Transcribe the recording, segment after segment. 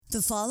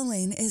The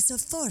following is a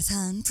Fourth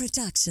Hand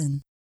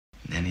production.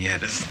 And then he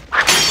had us.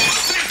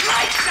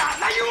 Lights out!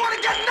 Now you want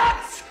to get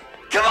nuts?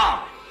 Come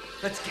on!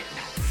 Let's get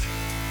nuts.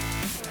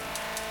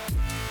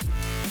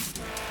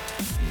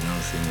 You know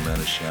the thing about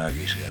a shark?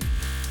 He's got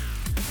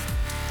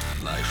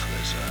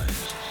lifeless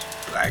eyes.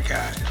 Black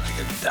eyes, like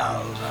a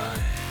doll's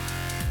eye.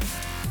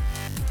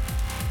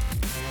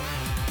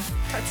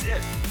 That's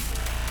it.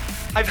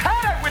 I've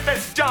had it with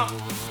this dump.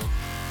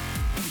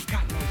 We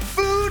got no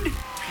food.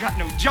 We got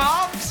no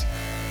jobs.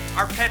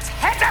 Our pets'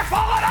 heads are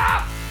falling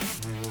off.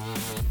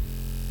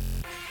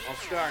 I'll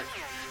start.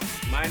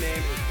 My name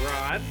is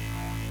Rod,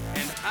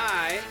 and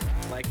I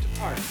like to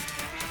party.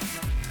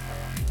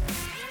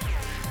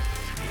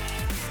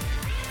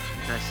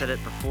 I said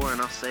it before and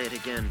I'll say it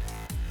again.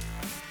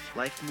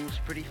 Life moves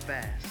pretty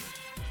fast.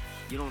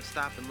 You don't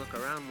stop and look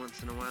around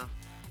once in a while,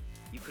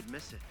 you could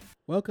miss it.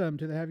 Welcome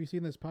to the Have You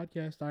Seen This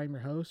podcast. I'm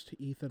your host,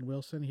 Ethan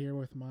Wilson, here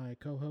with my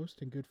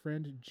co-host and good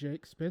friend,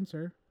 Jake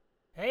Spencer.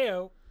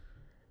 Heyo.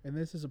 And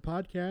this is a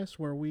podcast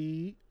where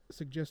we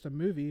suggest a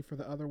movie for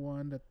the other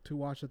one to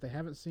watch that they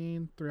haven't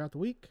seen throughout the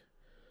week.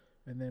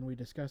 And then we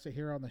discuss it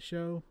here on the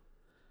show.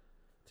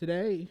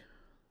 Today,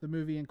 the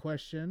movie in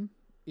question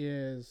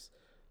is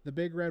The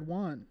Big Red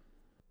One.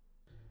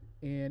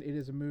 And it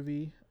is a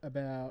movie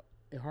about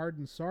a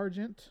hardened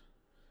sergeant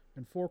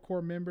and 4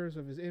 core members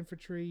of his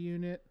infantry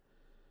unit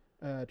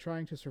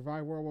trying to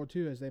survive World War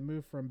II as they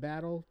move from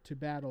battle to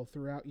battle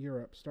throughout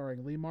Europe,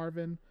 starring Lee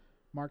Marvin,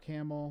 Mark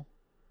Hamill,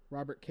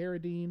 Robert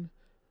Carradine,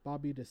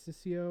 Bobby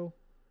DeCiccio,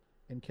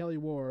 and Kelly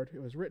Ward.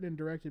 It was written and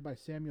directed by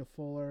Samuel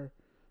Fuller.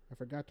 I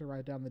forgot to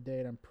write down the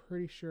date. I'm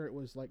pretty sure it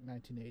was like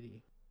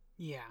 1980.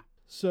 Yeah.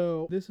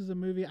 So this is a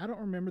movie, I don't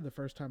remember the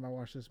first time I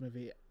watched this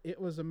movie. It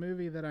was a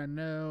movie that I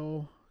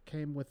know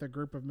came with a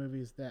group of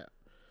movies that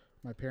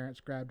my parents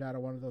grabbed out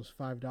of one of those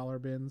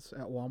 $5 bins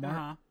at Walmart.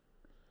 Uh-huh.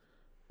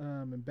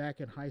 And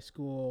back in high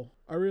school,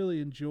 I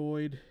really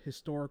enjoyed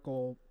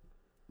historical,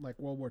 like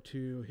World War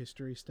II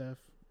history stuff.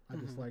 I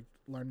just liked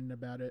learning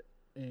about it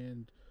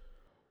and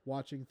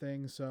watching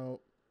things. So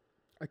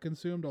I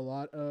consumed a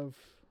lot of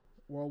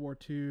World War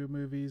II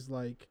movies,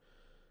 like,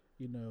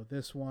 you know,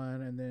 this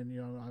one, and then, you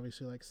know,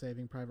 obviously like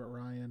Saving Private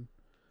Ryan.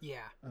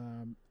 Yeah.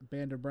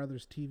 Band of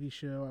Brothers TV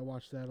show, I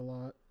watched that a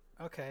lot.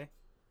 Okay.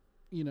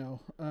 You know,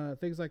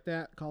 things like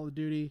that. Call of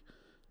Duty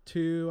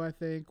 2, I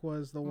think,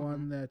 was the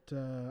one that,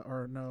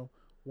 or no,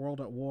 World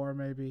at War,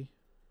 maybe.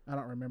 I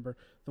don't remember.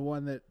 The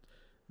one that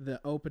the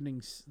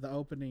opening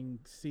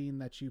scene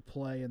that you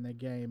play in the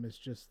game is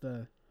just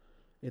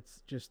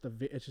it's just a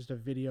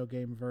video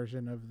game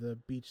version of the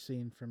beach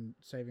scene from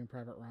Saving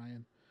Private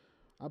Ryan.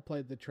 I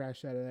played the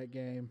trash out of that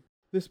game.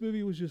 This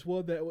movie was just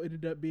one that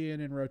ended up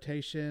being in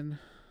rotation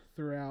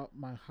throughout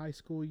my high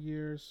school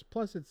years.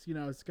 Plus, it's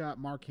got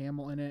Mark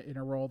Hamill in it in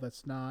a role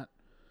that's not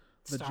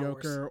the Star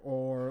Joker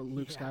or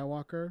Luke Yeah.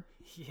 Skywalker.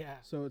 Yeah.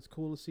 So it's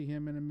cool to see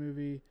him in a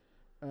movie.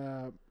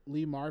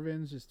 Lee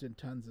Marvin's just in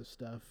tons of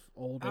stuff,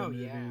 older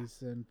movies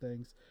and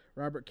things.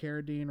 Robert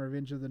Carradine,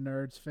 Revenge of the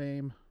Nerds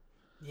fame.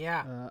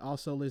 Yeah.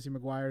 Also Lizzie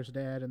McGuire's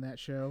dad in that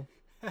show.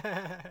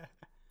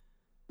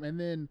 And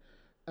then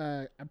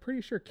I'm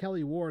pretty sure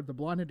Kelly Ward, the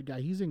blonde-headed guy,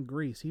 he's in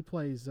Grease. He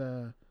plays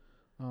the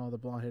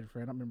blonde-headed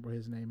friend. I don't remember what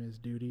his name is,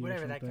 Duty.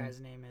 Whatever or that something.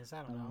 guy's name is,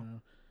 I don't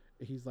know.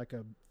 He's like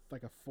a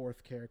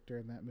fourth character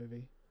in that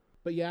movie.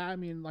 But yeah, I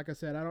mean, like I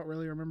said, I don't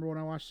really remember when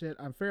I watched it.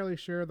 I'm fairly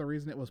sure the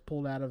reason it was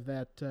pulled out of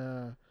that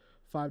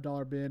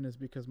 $5 bin is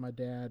because my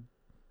dad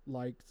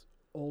liked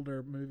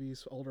older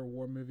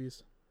war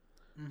movies.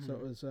 Mm-hmm. So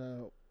it was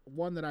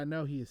one that I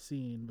know he has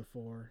seen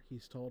before.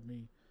 He's told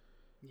me.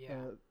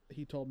 Yeah.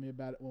 He told me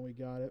about it when we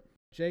got it.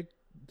 Jake,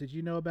 did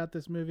you know about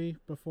this movie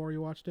before you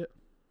watched it?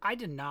 I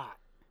did not.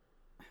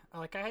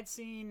 Like, I had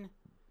seen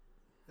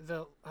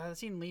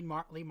Lee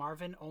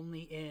Marvin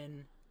only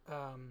in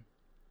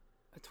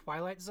A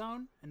Twilight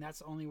Zone, and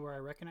that's only where I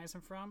recognize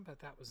him from, but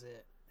that was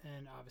it.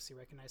 And obviously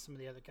recognize some of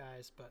the other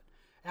guys, but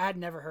I had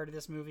never heard of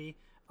this movie.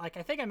 Like,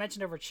 I think I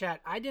mentioned over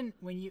chat, I didn't,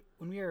 when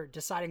we were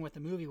deciding what the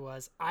movie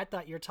was, I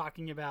thought you're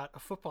talking about a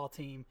football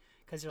team,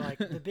 because you're like,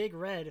 the Big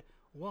Red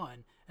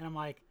won. And I'm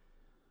like,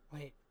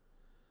 wait,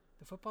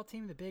 the football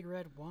team, the Big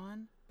Red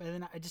won? But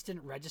then I just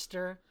didn't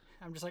register.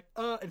 I'm just like,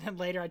 oh, and then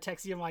later I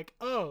text you, I'm like,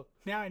 oh,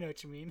 now I know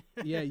what you mean.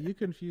 Yeah, you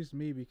confused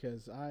me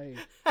because I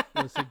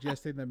was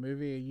suggesting the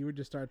movie and you would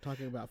just start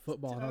talking about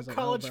football. And I was like,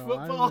 college bro,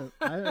 football.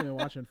 I haven't been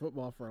watching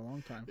football for a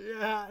long time.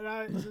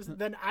 Yeah, and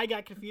then I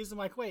got confused. I'm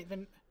like, wait,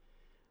 then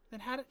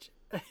how did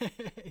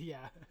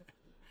yeah.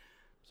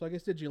 So I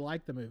guess, did you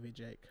like the movie,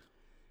 Jake?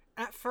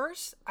 At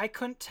first, I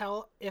couldn't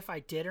tell if I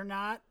did or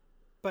not,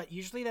 but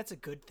usually that's a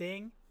good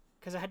thing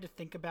because I had to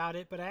think about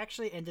it, but I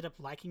actually ended up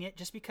liking it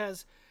just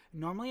because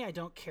normally I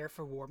don't care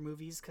for war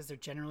movies because they're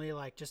generally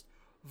like just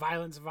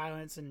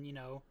violence and, you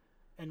know,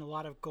 and a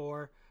lot of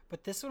gore,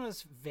 but this one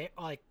was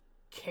like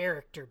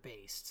character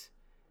based,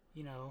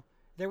 you know.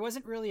 There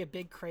wasn't really a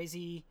big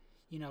crazy,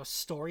 you know,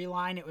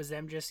 storyline. It was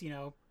them just, you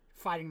know,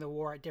 fighting the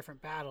war at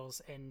different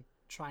battles and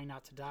trying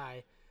not to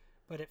die,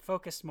 but it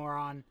focused more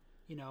on,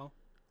 you know,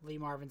 Lee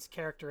Marvin's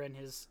character and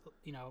his,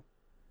 you know,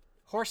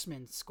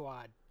 horseman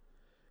squad.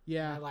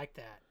 Yeah, I like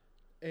that.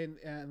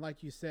 and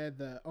like you said,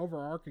 the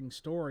overarching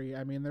story.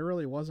 I mean, there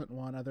really wasn't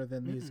one other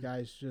than these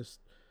guys. Just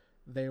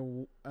they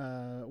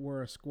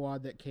were a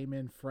squad that came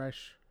in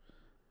fresh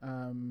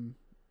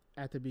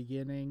at the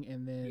beginning,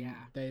 and then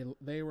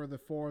they were the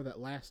four that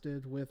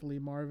lasted with Lee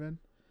Marvin.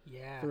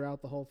 Yeah.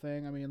 Throughout the whole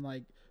thing. I mean,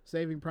 like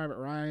Saving Private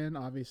Ryan,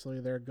 obviously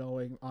they're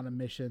going on a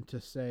mission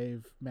to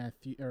save Matt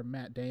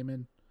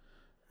Damon.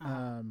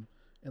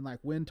 And like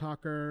Wind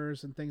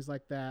Talkers and things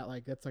like that.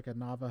 Like that's like the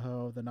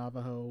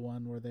Navajo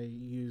one where they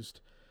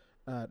used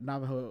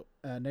Navajo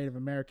Native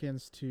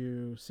Americans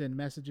to send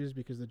messages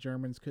because the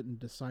Germans couldn't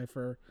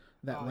decipher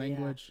that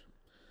language. Yeah.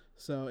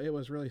 So it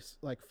was really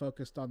like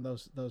focused on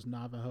those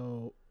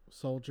Navajo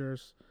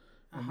soldiers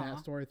and that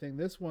story thing.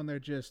 This one,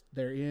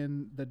 they're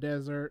in the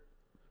desert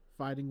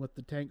fighting with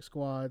the tank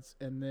squads,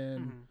 and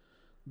then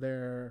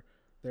they're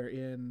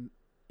in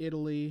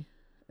Italy,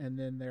 and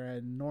then they're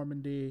in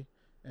Normandy,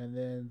 and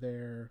then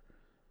they're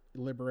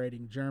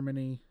liberating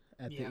Germany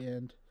at the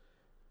end.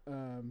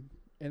 And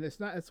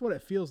it's what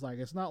it feels like.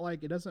 It's not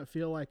like, it doesn't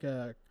feel like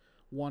a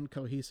one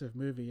cohesive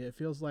movie. It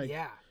feels like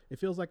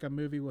a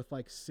movie with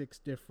like 6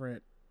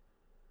 different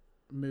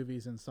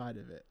movies inside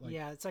of it. Like,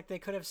 it's like they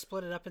could have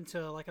split it up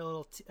into like a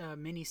little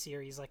mini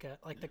series, like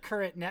the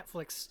current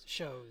Netflix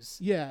shows.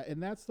 Yeah,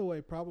 and that's the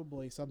way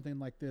probably something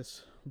like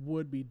this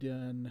would be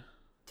done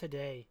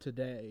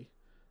today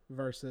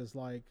versus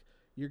like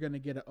you're going to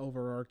get an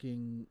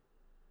overarching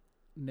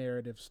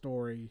narrative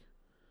story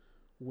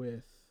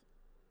with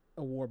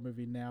a war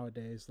movie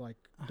nowadays, like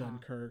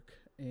Dunkirk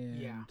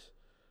and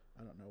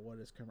I don't know what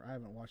is coming. I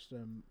haven't watched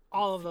them.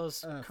 All of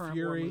those current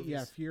Fury, war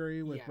movies.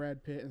 Fury with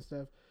Brad Pitt and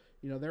stuff.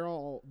 You know, they're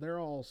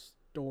all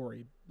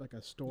story, like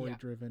a story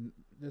driven.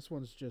 This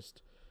one's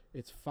just,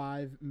 it's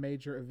 5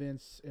 major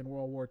events in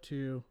World War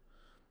II,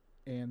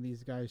 and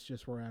these guys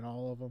just were at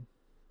all of them.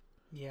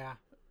 Yeah.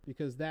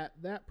 Because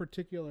that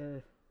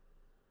particular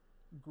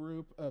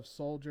group of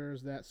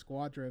soldiers, that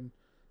squadron,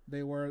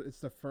 it's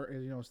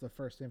the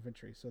first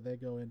infantry, so they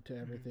go into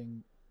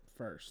everything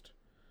first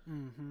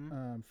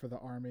for the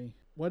army.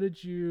 What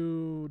did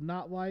you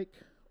not like,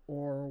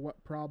 or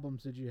what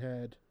problems did you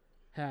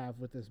have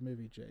with this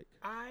movie, Jake?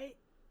 I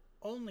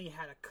only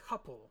had a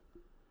couple,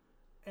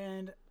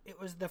 and it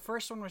was, the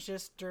first one was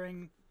just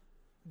during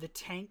the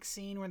tank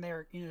scene when they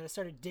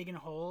started digging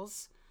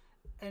holes,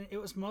 and it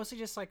was mostly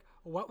just like,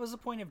 what was the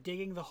point of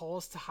digging the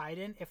holes to hide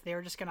in if they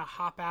were just gonna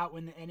hop out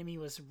when the enemy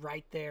was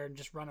right there and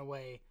just run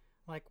away?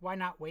 Like, why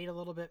not wait a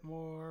little bit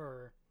more?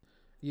 Or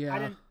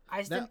I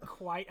just didn't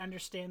quite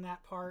understand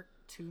that part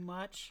too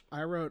much.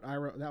 I wrote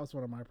that was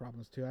one of my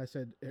problems too. I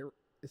said it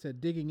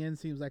said digging in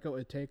seems like it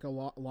would take a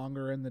lot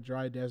longer in the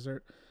dry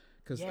desert.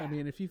 Because, I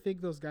mean, if you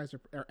think those guys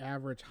are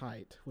average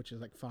height, which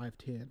is like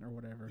 5'10" or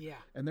whatever,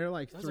 and they're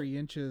like 3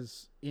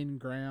 inches in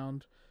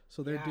ground,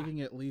 so they're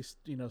digging at least,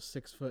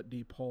 6 foot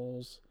deep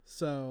holes.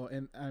 So,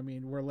 and I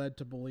mean, we're led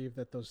to believe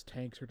that those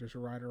tanks are just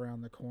right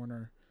around the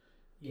corner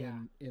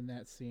in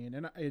that scene.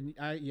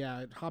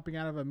 And hopping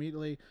out of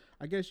immediately,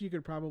 I guess you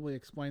could probably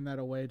explain that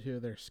away to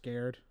they're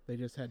scared. They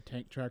just had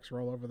tank trucks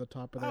roll over the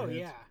top of their heads.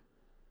 Yeah.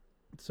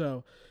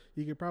 So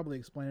you could probably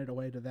explain it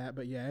away to that,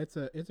 but it's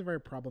a very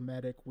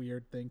problematic,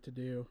 weird thing to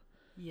do.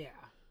 Yeah,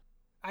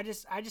 I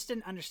just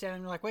didn't understand.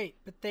 And we're like, wait,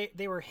 but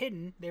they were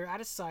hidden, they were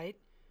out of sight,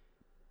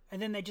 and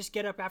then they just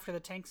get up after the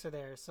tanks are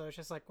there. So it's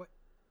just like, what?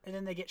 And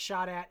then they get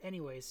shot at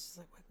anyways. It's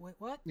like, wait,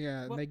 what?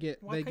 Yeah, what? they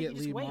get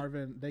Lee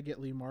Marvin. They get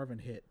Lee Marvin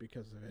hit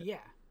because of it. Yeah,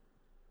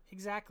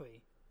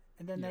 exactly.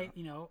 And then they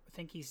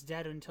think he's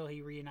dead until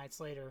he reunites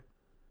later.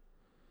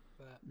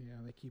 But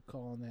they keep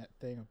calling that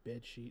thing a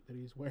bed sheet that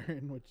he's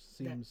wearing, which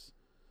seems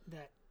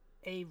that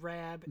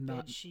Arab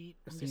bed sheet.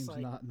 Seems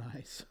not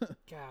nice.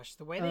 Gosh,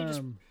 the way they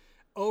just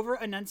over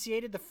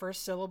enunciated the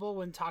first syllable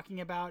when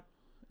talking about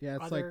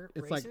other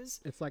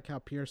races. It's like how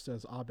Pierce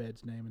says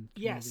Abed's name in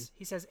Community. Yes,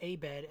 he says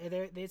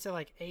Abed. They say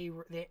like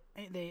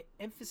they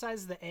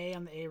emphasize the A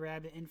on the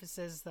Arab. They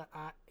emphasize the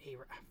I.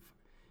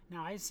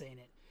 Now I'm saying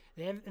it.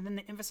 And then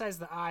they emphasize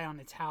the I on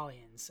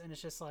Italians, and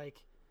it's just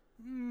like,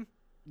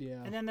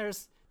 yeah. And then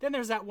there's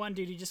that one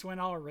dude who just went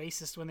all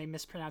racist when they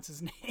mispronounce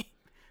his name.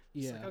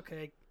 It's like,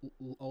 okay.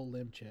 Old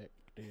limb check,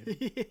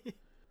 dude.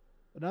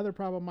 Another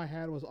problem I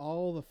had was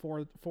all the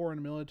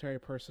foreign military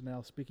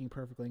personnel speaking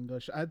perfectly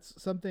English. That's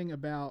something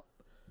about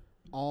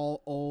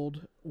all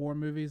old war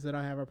movies that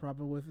I have a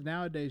problem with.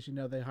 Nowadays,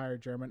 they hire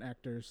German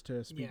actors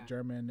to speak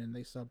German and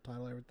they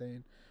subtitle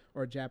everything,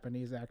 or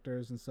Japanese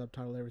actors and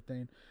subtitle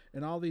everything.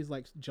 And all these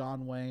like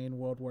John Wayne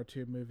World War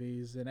II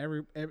movies,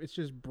 and it's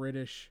just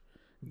British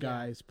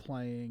guys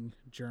playing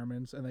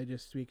Germans, and they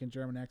just speak in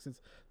German accents.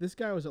 This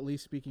guy was at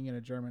least speaking in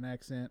a German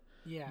accent,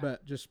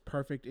 but just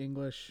perfect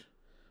English,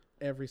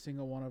 every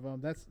single one of them.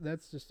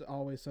 That's just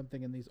always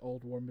something in these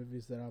old war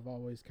movies that I've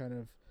always kind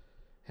of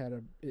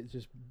it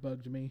just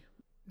bugged me.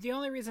 The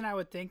only reason I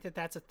would think that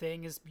that's a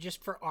thing is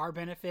just for our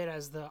benefit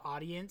as the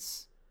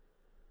audience.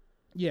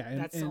 Yeah,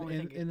 and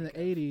in the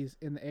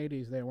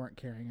 80s they weren't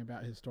caring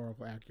about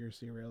historical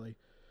accuracy really.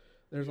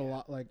 There's a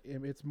lot, like,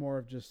 it's more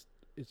of just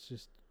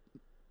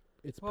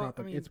Well,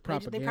 I mean, it's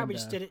propaganda. They probably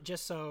just did it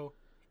just so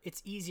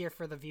it's easier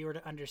for the viewer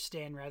to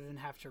understand rather than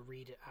have to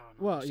read it. I don't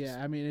know. Well, It's just-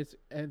 yeah, I mean, it's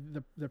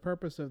and the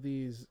purpose of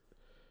these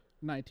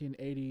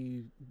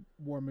 1980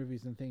 war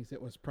movies and things,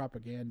 it was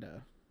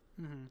propaganda.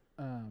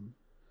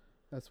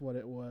 That's what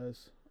it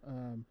was.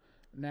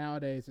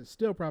 Nowadays, it's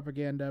still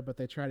propaganda, but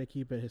they try to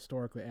keep it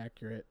historically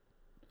accurate,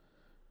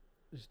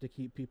 just to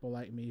keep people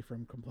like me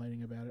from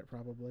complaining about it.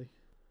 Probably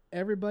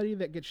everybody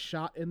that gets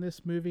shot in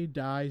this movie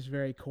dies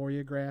very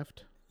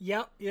choreographed.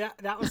 Yep, yeah,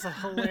 that was a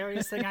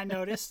hilarious thing I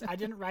noticed. I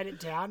didn't write it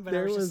down, but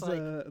I was just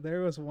like,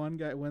 there was one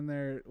guy when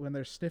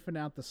they're sniffing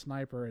out the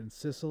sniper in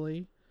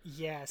Sicily.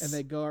 yes. And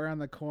they go around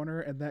the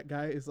corner, and that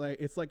guy is like,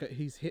 it's like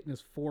he's hitting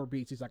his 4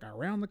 beats. He's like,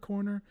 around the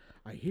corner,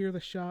 I hear the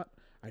shot,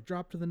 I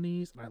drop to the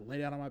knees, and I lay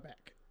down on my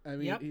back. I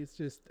mean, Yep. it's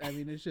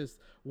just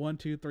 1,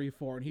 2, 3,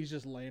 4, and he's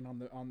just laying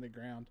on the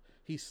ground.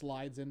 He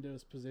slides into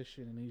his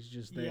position, and he's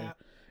just there. Yeah.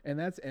 And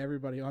that's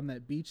everybody on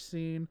that beach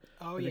scene.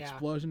 Oh, an yeah.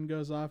 explosion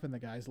goes off, and the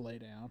guys lay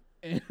down.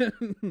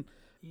 And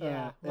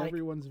Yeah,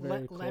 everyone's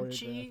very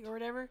Lemchi choreographed. or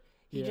whatever.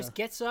 He Yeah. just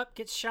gets up,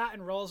 gets shot,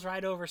 and rolls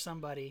right over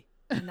somebody,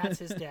 and that's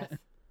his death.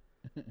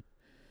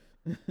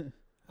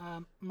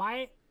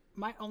 My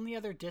only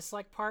other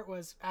dislike part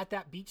was at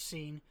that beach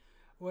scene,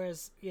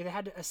 was they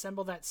had to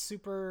assemble that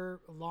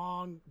super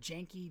long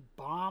janky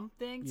bomb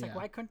thing. It's like, Yeah.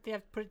 why couldn't they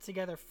have put it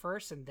together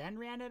first and then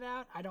ran it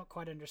out? I don't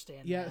quite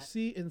understand. Yeah, that.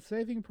 see, in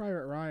Saving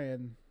Private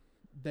Ryan,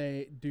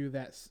 they do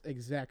that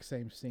exact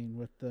same scene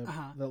with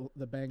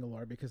the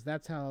Bangalore, because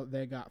that's how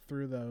they got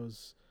through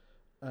those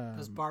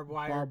barbed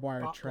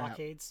wire trap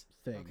blockades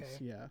things.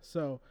 Okay. Yeah.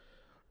 So,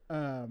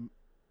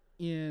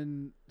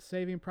 in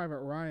Saving Private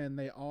Ryan,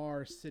 they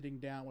are sitting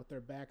down with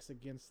their backs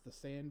against the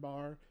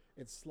sandbar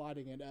and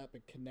sliding it up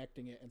and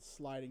connecting it and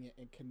sliding it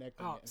and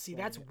connecting it. Oh, and see,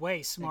 sliding that's it way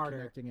and smarter.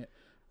 Connecting it.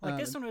 Like,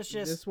 this one was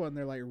just- This one,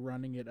 they're like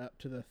running it up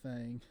to the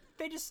thing.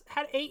 They just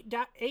had eight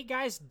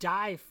guys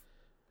die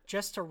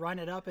just to run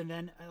it up, and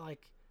then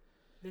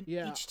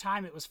Yeah. each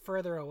time it was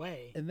further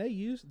away. And they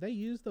used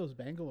those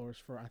Bangalores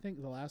for, I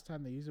think the last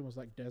time they used them was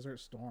like Desert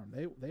Storm.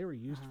 They were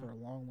used for a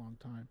long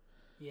time.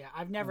 Yeah,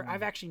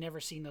 I've actually never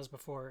seen those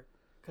before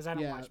because I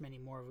don't Yeah. watch many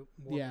more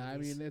Yeah,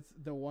 movies. I mean, it's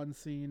the one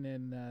scene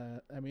in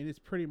it's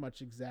pretty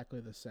much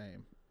exactly the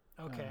same.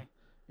 Okay.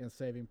 In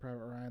Saving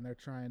Private Ryan, they're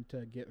trying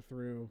to get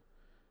through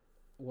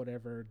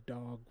whatever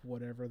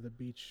the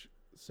beach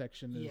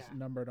section is Yeah.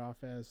 numbered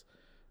off as,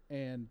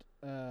 and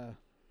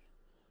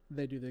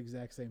they do the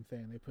exact same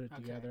thing. They put it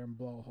Okay. together and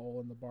blow a hole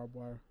in the barbed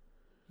wire.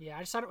 Yeah,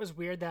 I just thought it was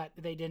weird that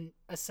they didn't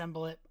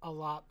assemble it a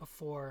lot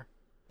before.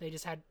 They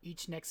just had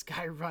each next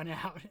guy run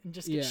out and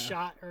just get Yeah.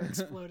 shot or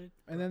exploded.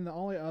 And then the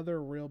only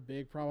other real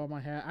big problem I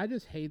had, I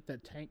just hate the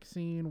tank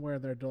scene where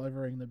they're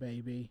delivering the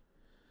baby.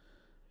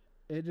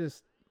 It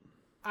just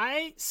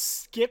I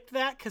skipped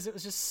that because it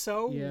was just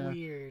so Yeah.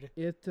 weird.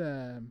 it's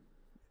a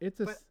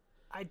But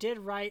I did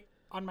write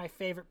on my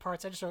favorite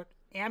parts. I just wrote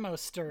ammo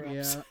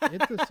stirrups. yeah,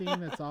 it's a scene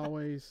that's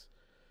always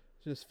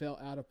just felt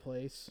out of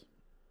place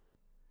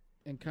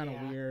and kind of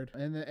Yeah. weird.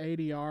 And the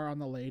ADR on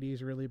the lady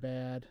is really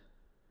bad.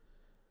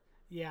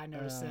 Yeah, I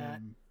noticed that.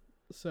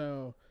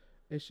 So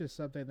it's just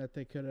something that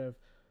they could have,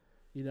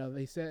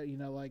 they said,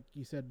 like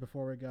you said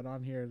before we got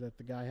on here, that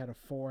the guy had a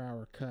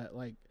 4-hour cut.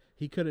 Like,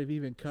 he could have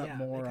even cut Yeah,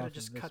 more they off could have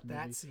just of this cut movie.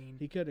 that scene.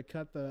 He could have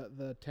cut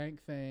the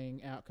tank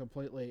thing out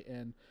completely,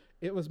 and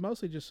it was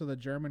mostly just so the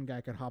German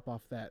guy could hop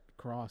off that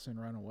cross and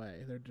run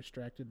away. They're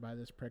distracted by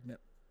this pregnant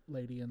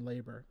lady in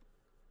labor.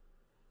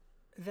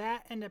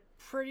 That, and I'm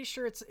pretty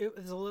sure it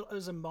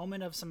was a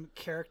moment of some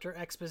character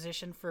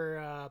exposition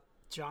for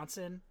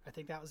Johnson. I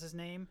think that was his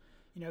name.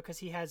 Because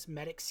he has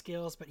medic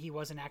skills, but he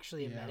wasn't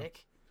actually a Yeah.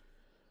 medic.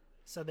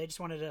 So they just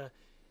wanted to,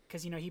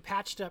 because he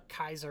patched up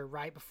Kaiser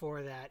right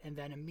before that, and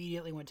then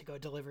immediately went to go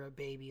deliver a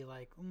baby.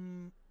 Like,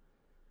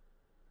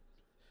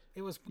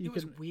 it was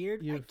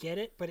weird. I get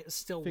it, but it was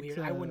still weird.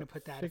 I wouldn't have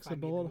put that. Fix if I a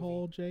made the bullet movie.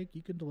 hole, Jake.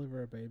 You can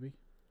deliver a baby.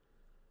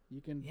 You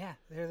can. Yeah,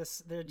 they're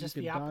just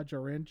you the can opposite. dodge a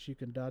wrench. You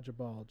can dodge a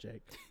ball,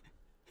 Jake.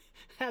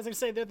 As I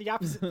say, they're the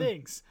opposite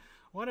things.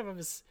 One of them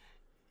is,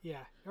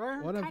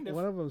 or One of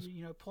them's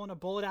pulling a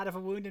bullet out of a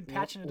wound and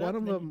patching it one up. of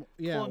and then them,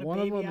 yeah, pulling a one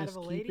of baby them out is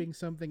of a lady. keeping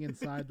something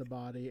inside the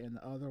body, and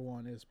the other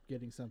one is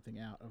getting something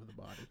out of the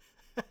body.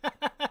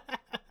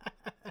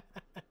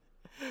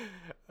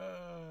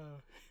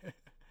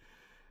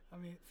 I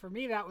mean, for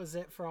me, that was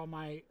it for all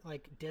my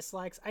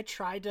dislikes. I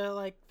tried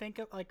to think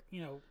of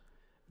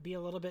be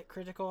a little bit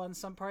critical on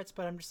some parts,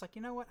 but I'm just like,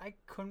 you know what? I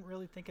couldn't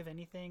really think of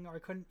anything, or I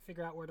couldn't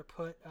figure out where to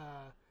put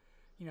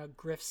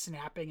Griff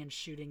snapping and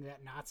shooting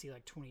that Nazi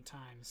 20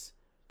 times.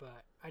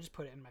 But I just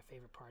put it in my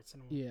favorite parts,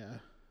 and Yeah.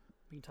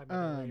 we can talk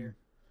about that later.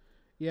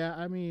 Yeah,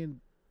 I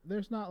mean,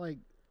 there's not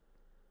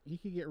you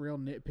could get real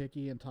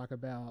nitpicky and talk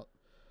about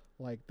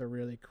the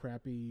really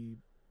crappy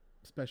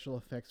special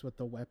effects with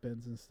the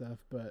weapons and stuff,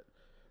 but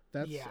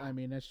that's I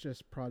mean, that's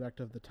just product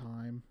of the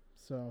time.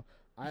 So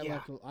I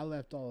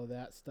left all of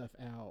that stuff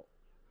out.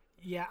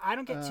 Yeah, I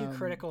don't get too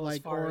critical as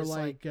far as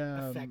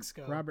effects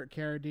go. Robert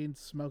Carradine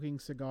smoking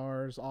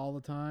cigars all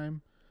the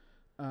time.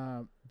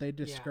 They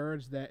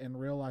discouraged that in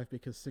real life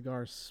because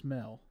cigarettes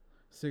smell.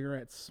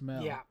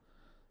 Yeah.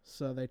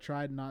 So they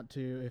tried not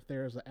to, if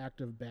there's an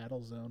active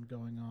battle zone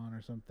going on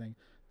or something,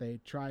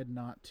 they tried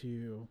not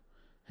to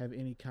have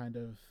any kind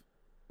of,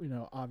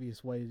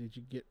 obvious ways that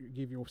you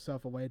give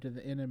yourself away to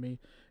the enemy.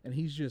 And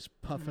he's just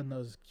puffing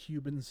those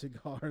Cuban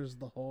cigars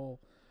the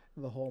whole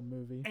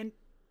movie. And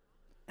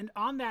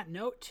on that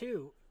note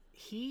too,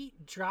 he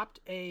dropped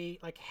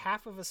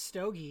half of a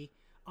stogie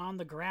on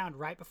the ground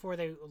right before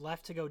they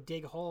left to go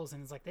dig holes,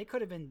 and it's like that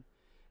could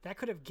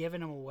have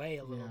given him away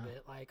a little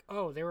bit. Like,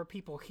 oh, there were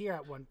people here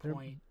at one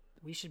point.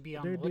 We should be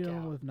on the lookout. They're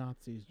dealing with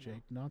Nazis,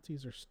 Jake. Yeah.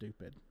 Nazis are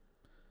stupid.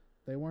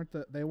 They weren't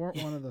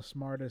one of the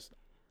smartest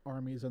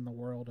armies in the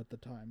world at the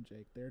time,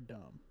 Jake. They're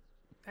dumb.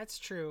 That's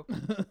true.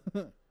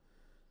 But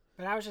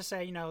I was just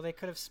saying, they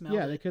could have smelled it.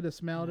 Yeah, they could have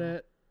smelled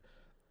it.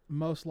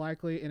 Most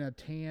likely in a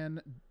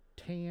tan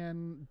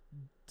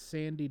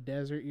sandy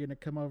desert, you're gonna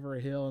come over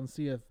a hill and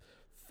see a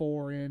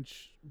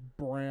 4-inch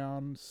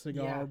brown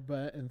cigar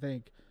butt and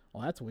think,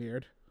 well, that's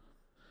weird.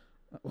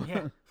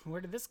 Yeah,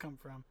 where did this come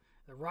from?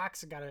 The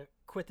Rock's got to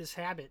quit this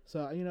habit.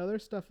 So,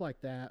 there's stuff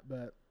like that.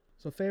 But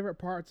so favorite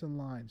parts and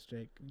lines,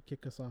 Jake,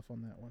 kick us off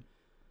on that one.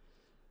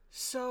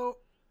 So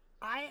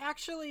I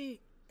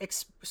actually,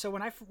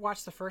 when I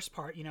watched the first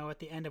part, at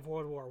the end of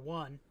World War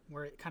I,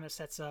 where it kind of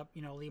sets up,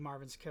 Lee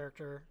Marvin's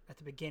character at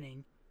the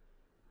beginning,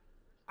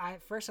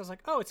 at first I was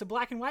like, oh, it's a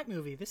black and white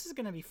movie. This is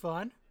going to be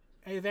fun.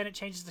 And then it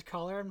changes the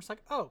color. I'm just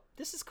like, oh,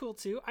 this is cool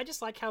too. I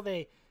just like how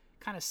they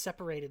kind of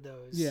separated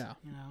those. Yeah.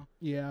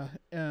 Yeah.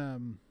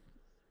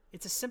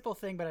 It's a simple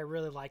thing, but I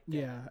really like that.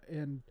 Yeah.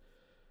 And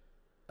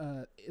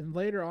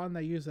later on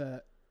they use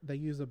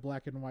a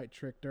black and white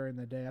trick during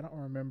the day. I don't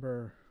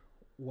remember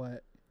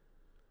what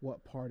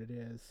part it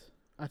is.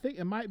 I think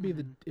it might be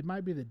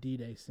the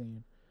D-Day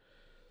scene.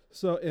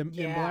 So in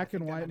black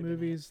and white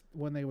movies,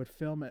 when they would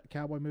film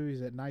cowboy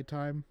movies at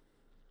nighttime,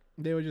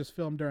 they would just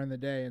film during the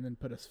day and then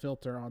put a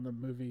filter on the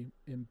movie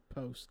in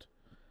post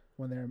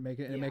when they're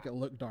making it and make it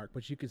look dark.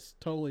 But you could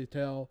totally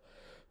tell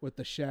with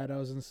the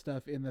shadows and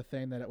stuff in the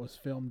thing that it was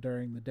filmed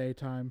during the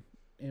daytime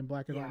in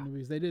black and white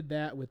movies. They did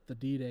that with the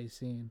D-Day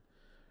scene,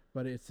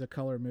 but it's a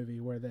color movie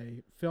where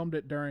they filmed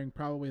it during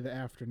probably the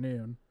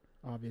afternoon,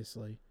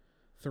 obviously,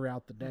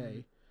 throughout the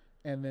day,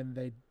 and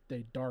then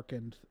they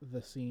darkened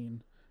the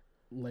scene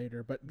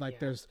later. But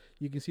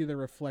you can see the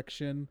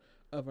reflection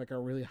of like a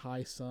really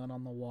high sun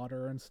on the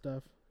water and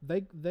stuff.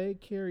 They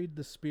carried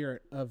the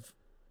spirit of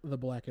the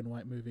black and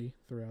white movie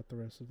throughout the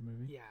rest of the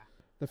movie. Yeah.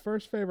 The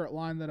first favorite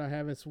line that I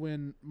have is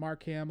when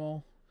Mark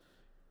Hamill,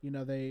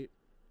 they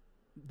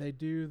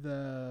do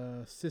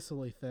the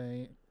Sicily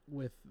thing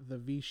with the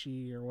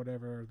Vichy or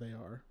whatever they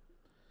are.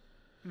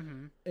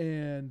 Mm-hmm.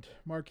 And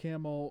Mark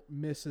Hamill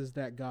misses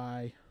that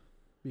guy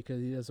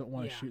because he doesn't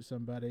want to shoot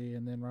somebody,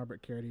 and then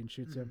Robert Carradine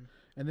shoots him,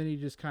 and then he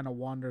just kind of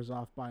wanders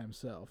off by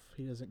himself.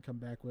 He doesn't come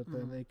back with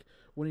them.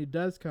 When he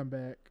does come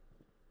back,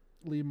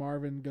 Lee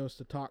Marvin goes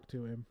to talk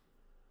to him,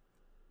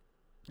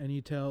 and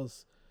he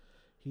tells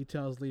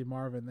Lee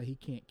Marvin that he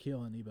can't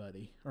kill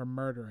anybody or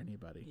murder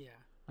anybody. Yeah.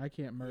 I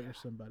can't murder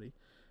somebody.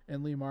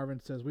 And Lee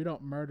Marvin says, we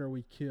don't murder,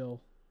 we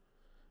kill.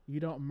 You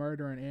don't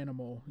murder an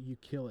animal, you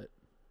kill it.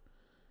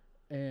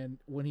 And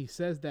when he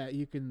says that,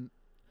 you can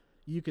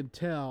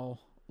tell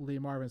Lee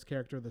Marvin's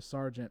character, the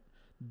sergeant,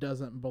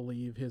 doesn't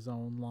believe his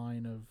own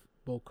line of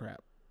bullcrap.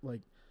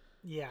 Like,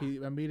 he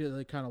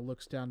immediately kind of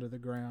looks down to the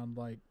ground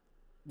like,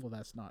 well,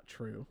 that's not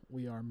true.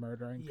 We are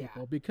murdering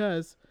people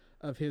because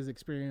of his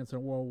experience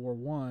in World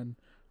War I,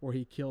 where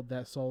he killed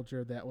that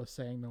soldier that was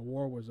saying the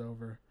war was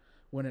over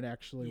when it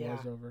actually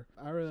was over.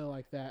 I really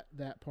like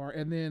that part.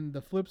 And then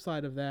the flip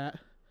side of that,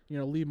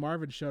 Lee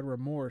Marvin showed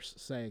remorse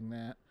saying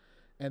that.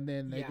 And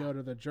then they go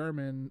to the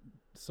German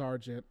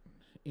sergeant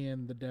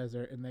in the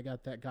desert, and they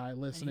got that guy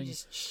listening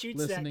to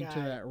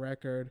that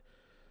record.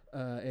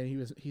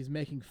 And he's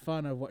making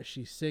fun of what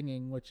she's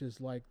singing, which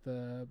is like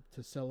to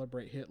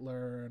celebrate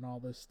Hitler and all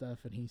this stuff.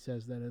 And he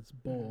says that it's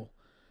bull,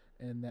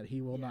 and that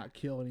he will not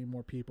kill any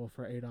more people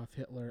for Adolf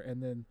Hitler.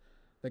 And then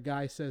the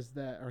guy says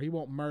that, or he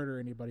won't murder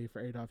anybody for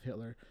Adolf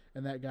Hitler.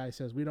 And that guy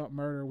says, we don't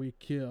murder, we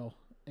kill.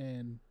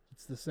 And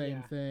it's the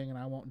same thing, and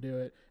I won't do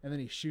it. And then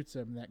he shoots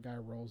him, and that guy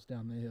rolls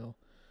down the hill.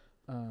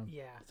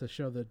 To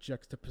show the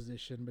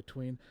juxtaposition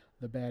between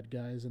the bad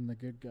guys and the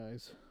good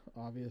guys,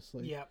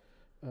 obviously. Yep.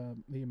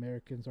 The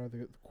Americans are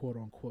the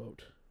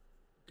quote-unquote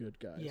good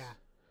guys. Yeah.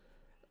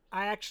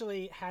 I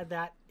actually had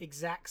that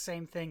exact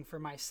same thing for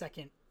my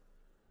second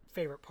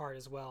favorite part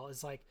as well.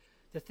 Is like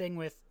the thing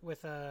with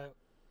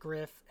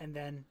Griff and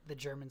then the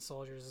German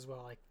soldiers as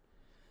well. Like,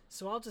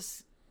 so I'll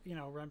just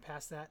run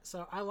past that.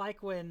 So I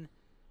like when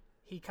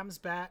he comes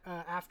back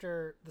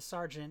after the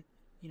sergeant.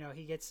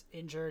 He gets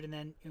injured, and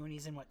then when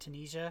he's in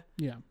Tunisia.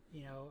 Yeah.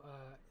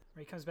 Where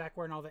he comes back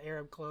wearing all the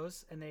Arab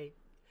clothes, and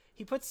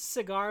he puts a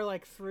cigar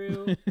like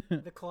through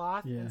the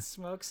cloth and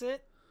smokes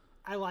it.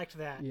 I liked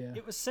that. Yeah.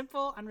 It was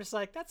simple. I'm just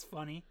like, that's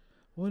funny.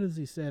 What does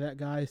he say? That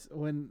guy,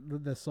 when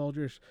the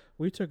soldiers,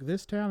 we took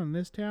this town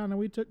and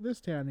we took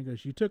this town. He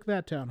goes, you took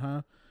that town,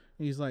 huh?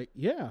 And he's like,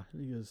 yeah.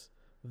 And he goes,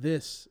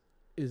 this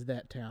is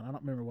that town. I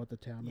don't remember what the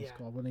town is Yeah.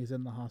 called when he's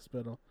in the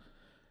hospital.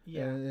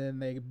 Yeah. And then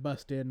they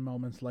bust in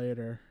moments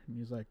later, and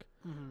he's like,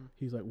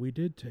 Mm-hmm. we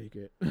did take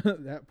it.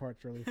 That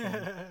part's really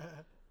funny.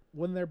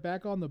 When they're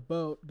back on the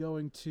boat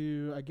going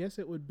to, I guess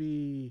it would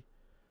be,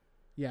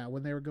 yeah,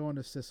 when they were going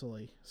to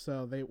Sicily.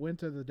 So they went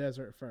to the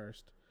desert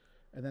first,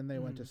 and then they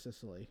went to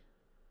Sicily,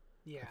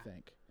 Yeah. I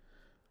think.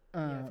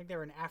 Yeah, I think they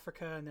were in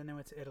Africa, and then they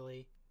went to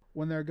Italy.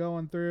 When they're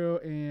going through,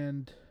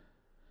 and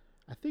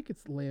I think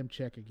it's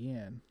Lamchek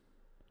again,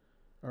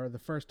 or the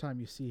first time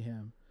you see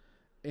him,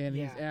 and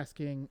he's Yeah.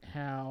 asking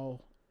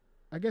how,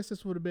 I guess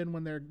this would have been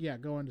when they're,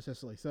 going to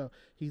Sicily. So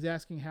he's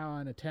asking how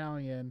an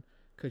Italian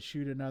could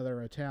shoot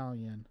another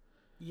Italian.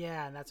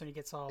 Yeah, and that's when he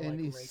gets all And like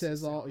he racist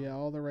says all on him.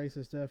 all the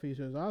racist stuff. He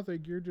says, I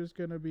think you're just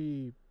gonna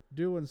be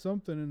doing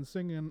something and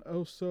singing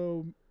 "Oh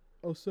so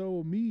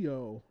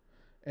mio,"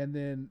 and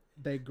then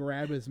they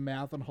grab his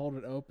mouth and hold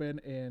it open,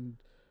 and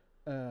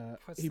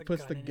he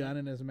puts the gun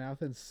in his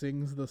mouth and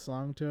sings the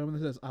song to him,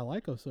 and says, "I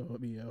like "Oh so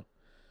mio."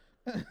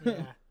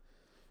 Yeah,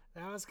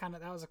 that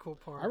was a cool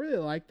part. I really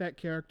like that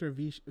character.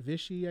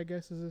 Vichy, I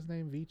guess is his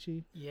name.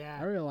 Vichy. Yeah,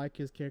 I really like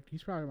his character.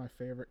 He's probably my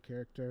favorite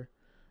character.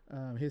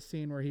 His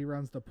scene where he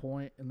runs the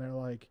point and they're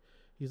like,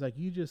 he's like,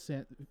 you just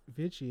sent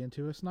Vichy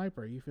into a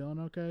sniper. You feeling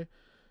okay?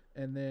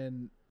 And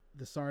then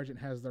the sergeant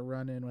has the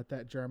run in with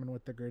that German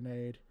with the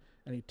grenade,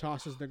 and he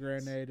tosses the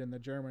grenade and the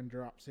German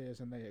drops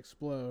his and they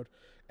explode.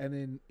 And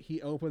then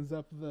he opens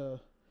up the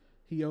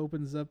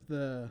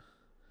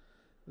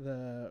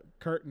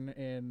curtain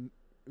and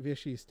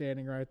Vichy's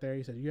standing right there.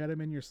 He said, you had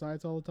him in your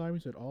sights all the time? He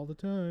said, all the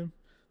time.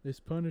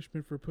 This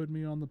punishment for putting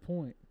me on the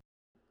point.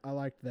 I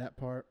liked that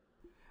part.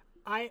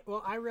 I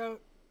wrote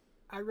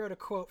a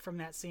quote from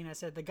that scene. I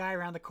said, the guy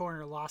around the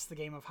corner lost the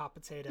game of hot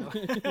potato.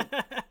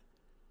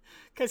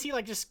 Because he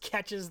like just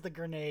catches the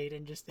grenade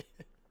and just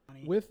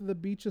With the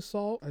beach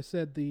assault, I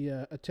said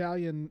the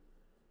Italian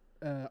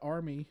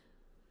army,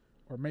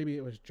 or maybe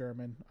it was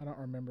German, I don't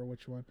remember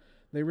which one,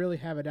 they really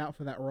have it out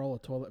for that roll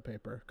of toilet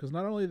paper. Because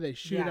not only do they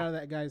shoot it out of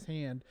that guy's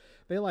hand,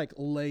 they like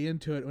lay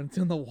into it when it's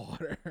in the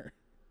water.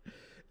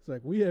 It's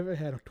like, we haven't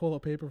had toilet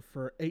paper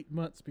for 8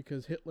 months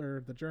because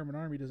Hitler, the German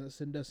army, doesn't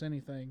send us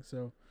anything,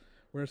 so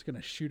we're just going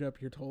to shoot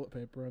up your toilet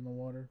paper in the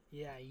water.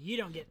 Yeah, you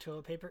don't get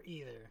toilet paper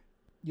either.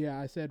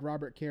 Yeah, I said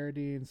Robert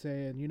Carradine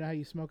saying, you know how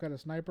you smoke out a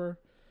sniper?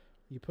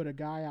 You put a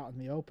guy out in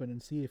the open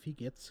and see if he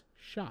gets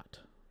shot.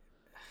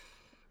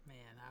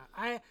 Man,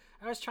 I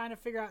was trying to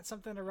figure out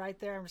something to write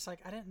there. I'm just like,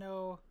 I didn't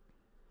know.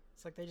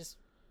 It's like they just,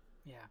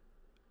 yeah.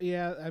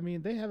 Yeah, I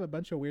mean, they have a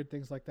bunch of weird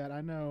things like that.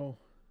 I know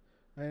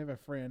I have a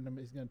friend,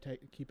 he's going to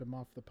keep him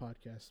off the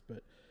podcast,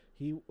 but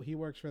he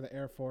works for the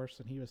Air Force,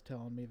 and he was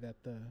telling me that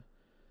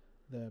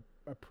the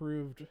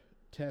approved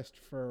test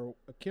for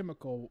a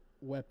chemical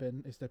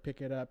weapon is to pick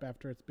it up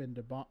after it's been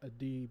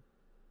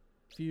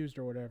defused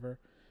or whatever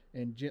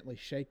and gently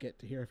shake it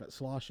to hear if it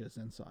sloshes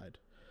inside.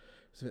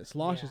 So if it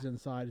sloshes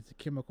inside, it's a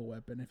chemical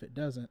weapon. If it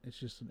doesn't, it's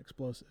just an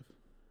explosive.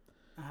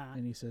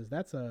 And he says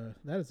that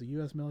is a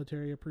U.S.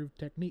 military approved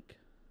technique.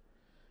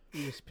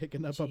 You're just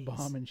picking up a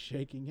bomb and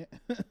shaking it.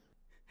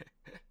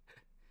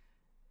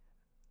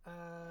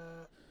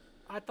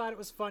 I thought it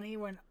was funny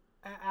when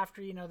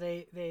after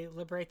they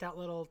liberate that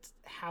little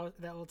house,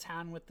 that little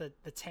town with the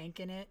tank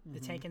in it, the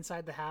tank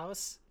inside the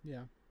house.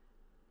 Yeah.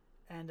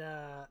 And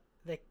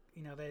they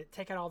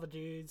take out all the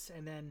dudes,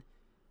 and then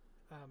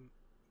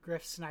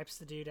Griff snipes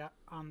the dude out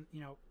on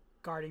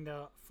guarding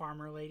the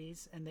farmer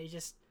ladies, and they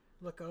just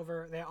look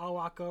over. They all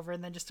walk over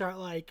and then just start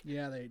like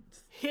they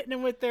hitting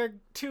them with their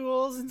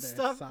tools and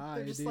stuff.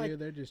 They're just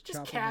they're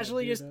just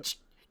casually just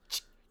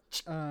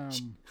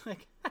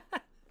like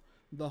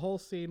the whole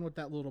scene with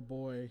that little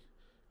boy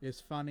is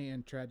funny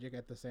and tragic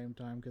at the same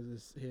time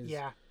because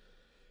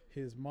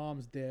his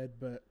mom's dead,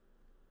 but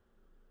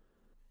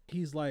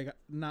he's like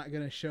not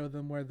gonna show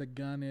them where the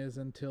gun is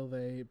until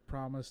they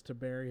promise to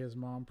bury his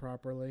mom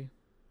properly.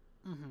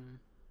 Mm-hmm.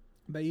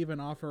 They even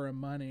offer him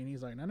money, and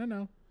he's like,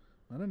 no,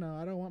 I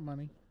don't want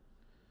money.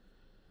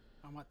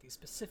 I want these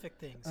specific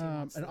things.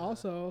 And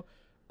also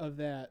of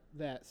that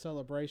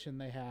celebration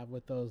they have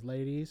with those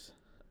ladies.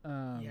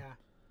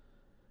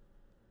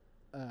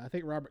 I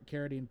think Robert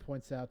Carradine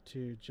points out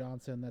to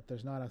Johnson that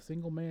there's not a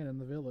single man in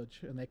the village,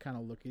 and they kind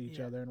of look at each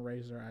other and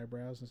raise their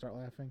eyebrows and start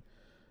laughing.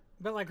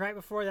 But like right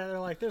before that, they're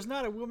like, "There's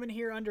not a woman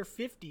here under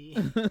 50,"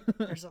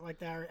 or something like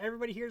that. Or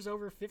everybody here's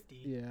over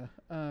 50. Yeah.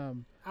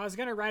 I was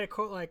gonna write a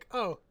quote like,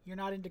 "Oh, you're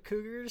not into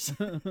cougars,"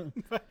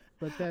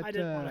 but that I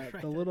didn't want to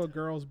write the little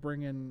girl's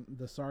bringing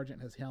the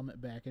sergeant his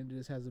helmet back, and it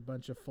just has a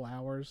bunch of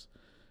flowers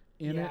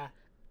in it.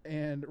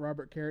 And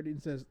Robert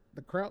Carradine says,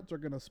 the Krauts are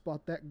going to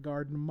spot that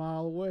garden a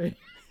mile away.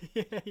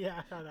 Yeah,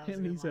 I thought that was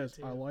and he says,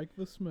 too. I like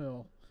the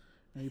smell.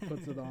 And he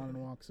puts it on and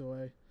walks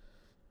away.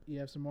 You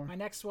have some more? My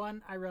next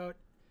one, I wrote,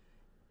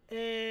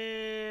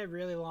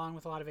 really long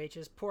with a lot of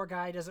H's. Poor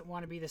guy doesn't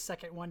want to be the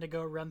second one to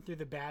go run through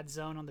the bad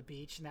zone on the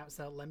beach, and that was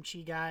the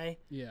Lemche guy.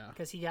 Yeah.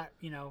 Because he got,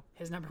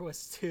 his number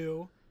was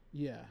 2.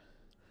 Yeah.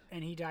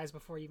 and he dies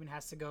before he even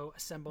has to go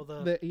assemble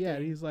Yeah,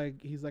 thing.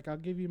 he's like, I'll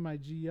give you my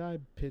GI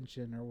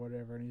pension or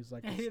whatever, and he's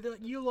like, And they're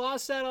like, you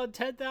lost that on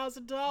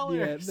 $10,000.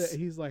 yeah,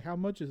 he's like, how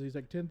much is it? He's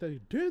like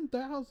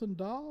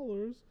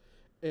 $10,000.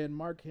 And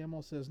Mark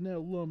Hamill says, now,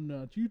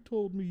 Lumnuts, you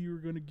told me you were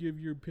going to give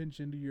your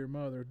pension to your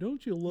mother.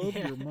 Don't you love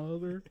your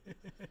mother?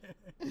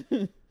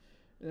 And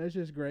that's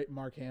just great,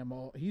 Mark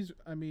Hamill. He's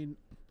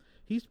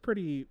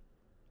pretty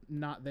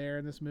not there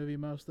in this movie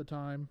most of the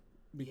time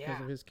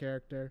because of his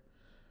character.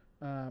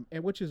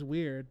 And which is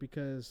weird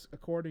because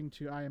according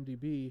to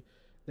IMDb,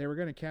 they were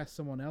going to cast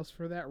someone else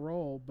for that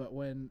role, but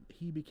when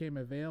he became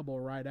available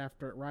right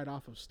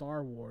off of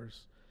Star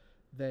Wars,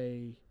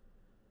 they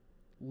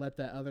let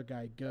that other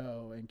guy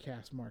go and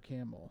cast Mark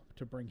Hamill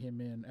to bring him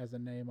in as a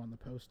name on the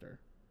poster.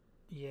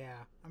 Yeah,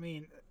 I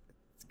mean,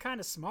 it's kind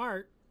of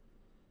smart,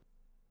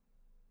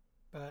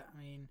 but I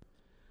mean,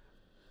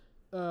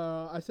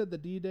 I said the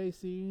D-Day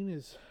scene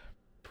is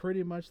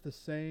pretty much the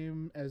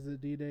same as the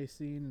D-Day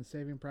scene in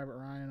Saving Private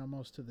Ryan,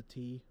 almost to the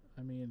T.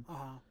 I mean,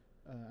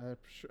 I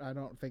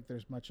don't think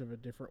there's much of a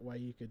different way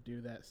you could do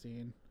that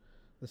scene.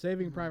 The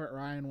Saving Private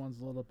Ryan one's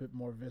a little bit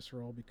more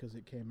visceral because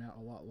it came out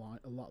a lot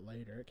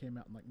later. It came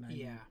out in like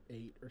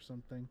 98 or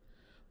something.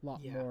 A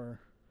lot more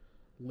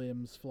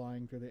limbs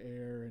flying through the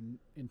air and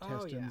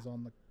intestines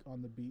on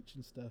the beach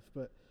and stuff.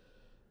 But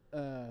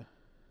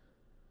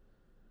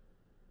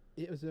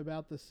it was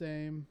about the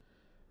same.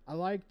 I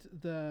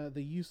liked the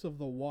use of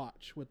the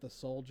watch with the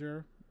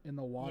soldier in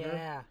the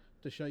water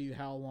to show you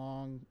how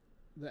long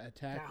the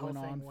attack went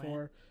on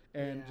for.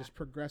 And just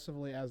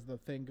progressively as the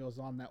thing goes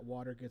on, that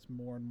water gets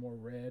more and more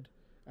red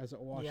as it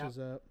washes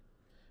up.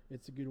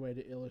 It's a good way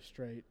to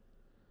illustrate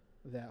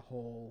that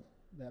whole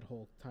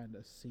kind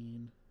of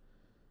scene.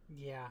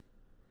 Yeah.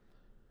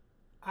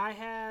 I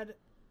had,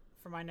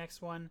 for my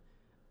next one,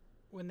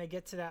 when they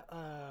get to that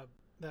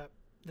the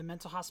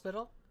mental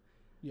hospital.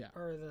 Yeah.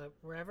 Or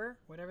whatever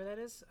that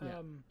is.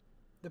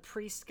 The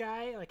priest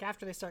guy, like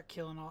after they start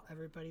killing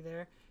everybody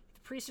there, the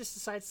priest just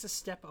decides to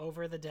step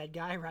over the dead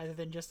guy rather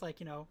than just like,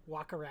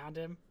 walk around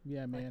him.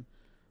 Yeah, man.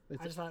 I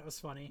just thought it was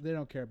funny. They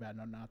don't care about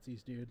no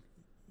Nazis, dude.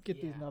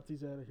 Get these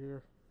Nazis out of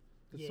here.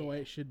 That's the way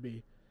it should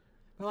be.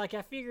 But like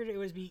I figured it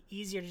would be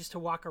easier just to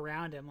walk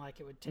around him, like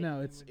it would take.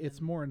 No,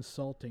 it's more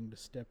insulting to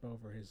step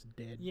over his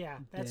dead. Yeah,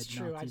 that's dead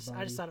true. Nazi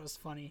I just thought it was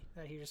funny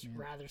that he just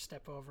rather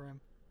step over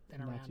him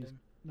than around him.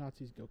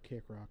 Nazis go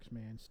kick rocks,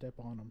 man. Step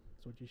on them.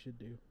 That's what you should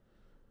do.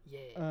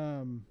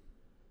 Yeah.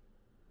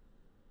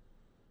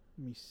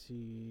 Let me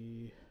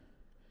see.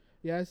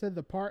 Yeah, I said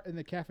the part in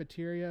the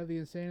cafeteria of the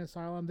insane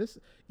asylum.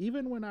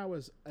 Even when I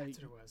was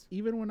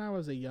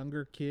a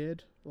younger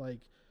kid,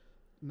 like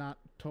not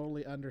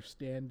totally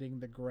understanding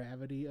the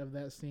gravity of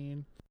that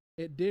scene,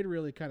 it did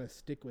really kind of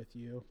stick with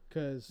you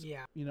because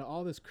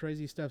all this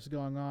crazy stuff's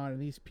going on,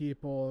 and these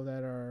people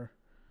that are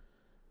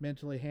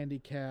mentally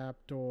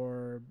handicapped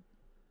or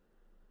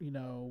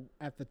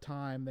at the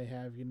time they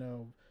have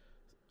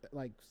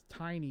like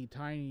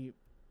tiny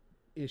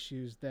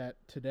issues that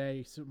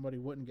today somebody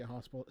wouldn't get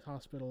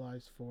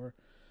hospitalized for,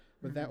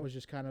 but that was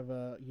just kind of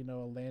a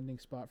landing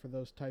spot for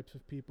those types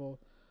of people,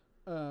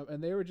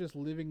 and they were just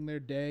living their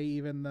day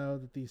even though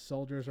that these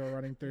soldiers are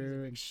running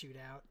through and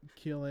shootout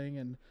killing,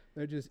 and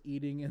they're just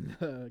eating in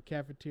the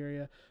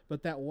cafeteria.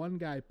 But that one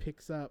guy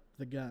picks up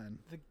the gun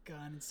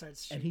and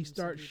starts shooting, and he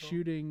starts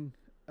shooting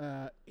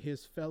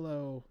his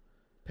fellow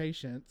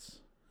patients.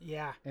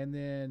 And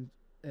then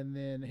I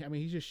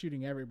mean he's just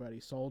shooting everybody,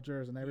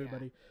 soldiers and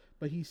everybody,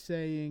 but he's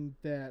saying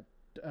that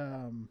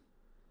I'm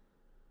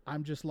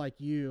just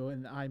like you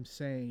and I'm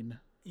sane.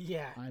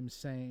 I'm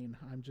sane.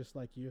 I'm just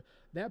like you.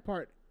 That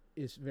part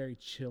is very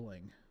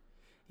chilling.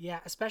 Yeah,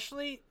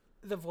 especially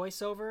the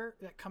voiceover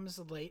that comes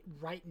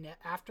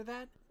after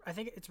that. I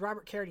think it's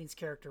Robert Carradine's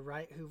character,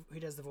 right? Who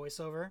does the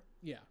voiceover.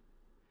 Yeah.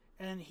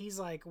 And he's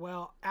like,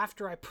 well,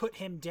 after I put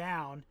him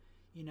down,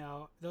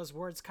 those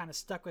words kind of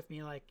stuck with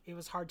me. Like it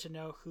was hard to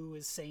know who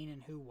was sane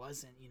and who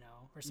wasn't,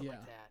 or something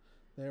like that.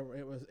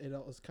 It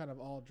was kind of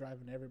all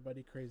driving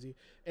everybody crazy.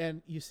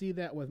 And you see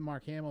that with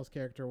Mark Hamill's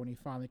character when he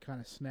finally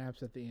kind of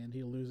snaps at the end.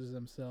 He loses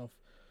himself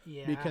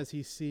because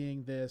he's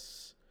seeing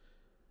this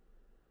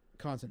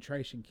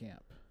concentration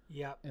camp.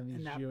 Yep. And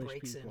these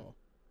Jewish people.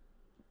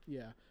 Him.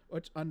 Yeah.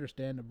 Which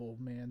understandable,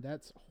 man.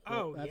 That's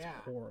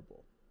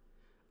horrible.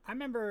 I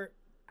remember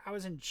I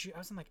was in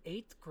like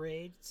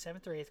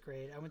 7th or 8th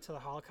grade. I went to the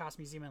Holocaust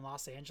Museum in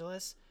Los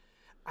Angeles.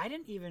 I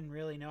didn't even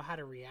really know how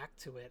to react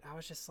to it. I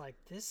was just like,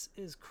 this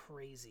is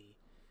crazy.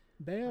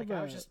 They have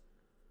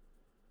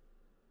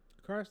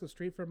across the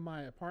street from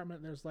my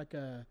apartment, there's like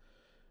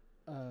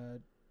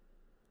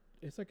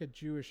it's like a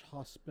Jewish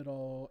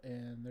hospital,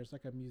 and there's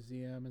like a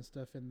museum and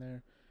stuff in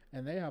there,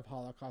 and they have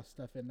Holocaust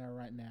stuff in there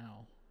right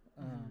now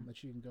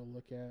that you can go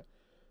look at.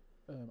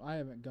 I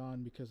haven't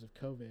gone because of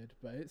COVID,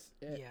 but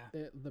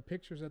the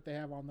pictures that they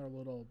have on their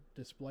little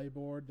display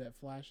board that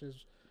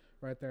flashes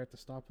right there at the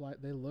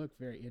stoplight, they look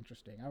very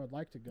interesting. I would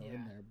like to go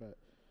in there, but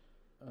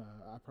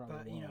I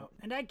probably won't.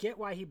 And I get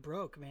why he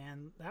broke,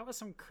 man. That was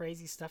some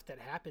crazy stuff that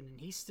happened, and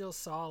he still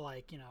saw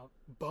like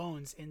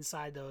bones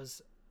inside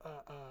those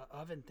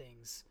oven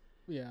things.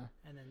 Yeah.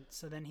 And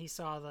then he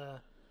saw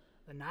the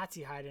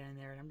Nazi hiding in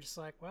there, and I'm just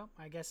like, well,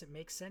 I guess it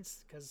makes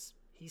sense because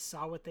he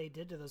saw what they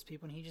did to those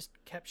people, and he just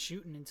kept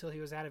shooting until he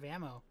was out of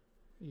ammo.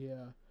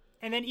 Yeah.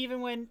 And then even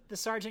when the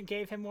sergeant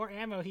gave him more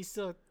ammo, he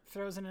still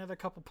throws in another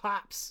couple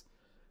pops.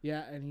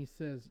 Yeah, and he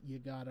says, "You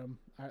got him."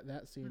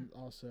 That scene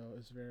also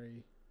is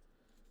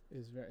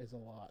a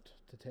lot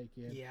to take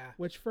in. Yeah.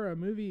 Which for a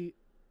movie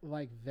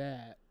like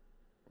that,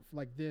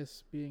 like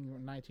this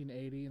being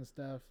 1980 and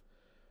stuff,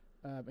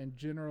 and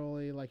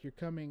generally like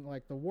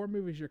the war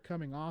movies you're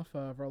coming off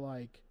of are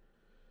like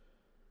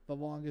The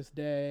Longest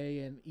Day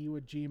and Iwo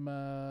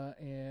Jima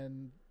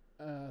and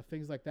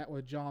things like that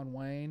with John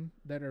Wayne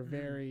that are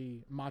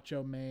very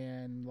macho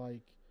man,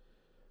 like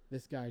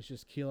this guy's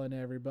just killing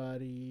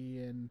everybody.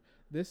 And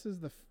this is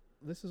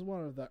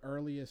one of the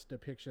earliest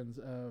depictions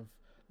of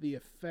the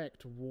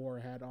effect war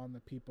had on the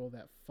people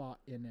that fought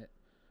in it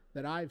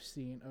that I've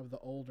seen of the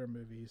older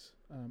movies,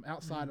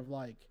 outside of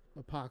like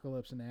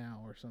Apocalypse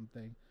Now or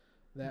something.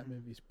 That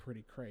movie's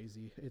pretty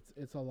crazy.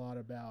 It's a lot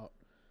about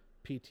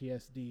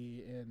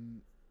PTSD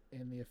and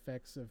the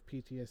effects of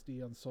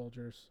PTSD on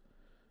soldiers.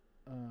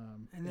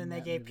 And then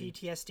they gave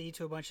PTSD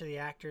to a bunch of the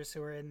actors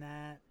who were in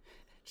that.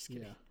 Just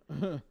kidding.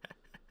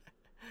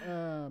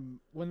 Yeah.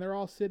 When they're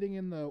all sitting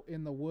in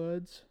the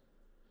woods,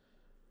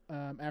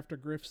 after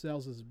Griff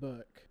sells his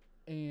book,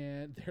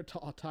 and they're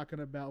all talking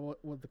about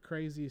what would be the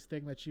craziest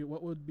thing that you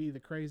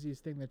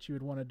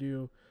would want to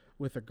do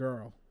with a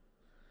girl,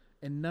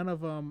 and none of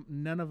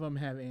them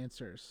have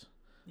answers.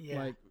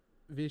 Yeah. Like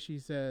Vichy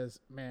says,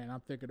 "Man,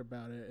 I'm thinking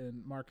about it,"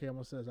 and Mark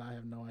Hamill says, "I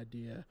have no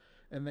idea."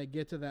 And they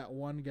get to that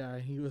one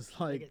guy. He was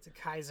They like, get to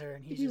Kaiser,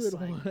 and he would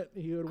want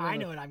I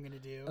know what I'm gonna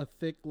do. a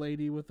thick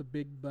lady with a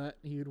big butt.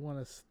 He would want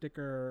to stick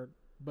her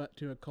butt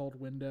to a cold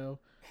window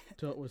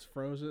till it was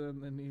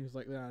frozen, and he was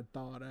like, "Then I'd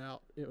thaw it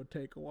out. It would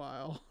take a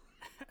while."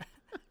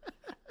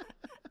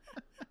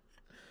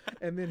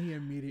 And then he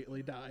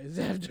immediately dies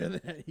after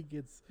that. He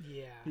gets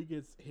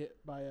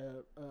hit by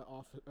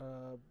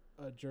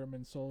a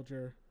German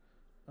soldier.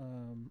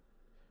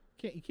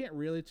 You can't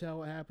really tell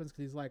what happens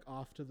because he's like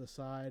off to the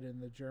side,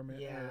 and the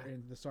German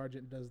and the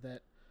sergeant does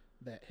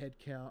that head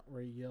count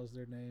where he yells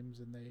their names,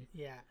 and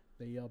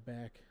they yell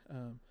back.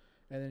 And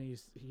then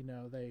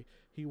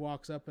he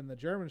walks up, and the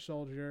German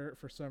soldier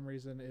for some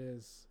reason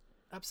is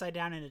upside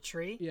down in a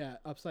tree. Yeah,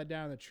 upside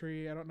down in the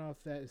tree. I don't know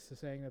if that is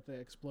saying that the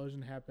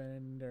explosion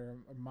happened or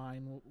a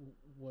mine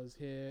was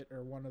hit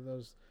or one of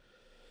those,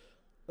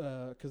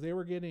 because they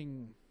were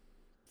getting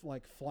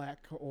like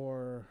flak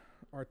or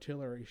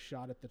artillery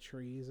shot at the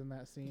trees in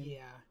that scene.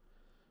 Yeah.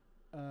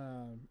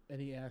 And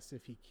he asks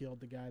if he killed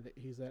the guy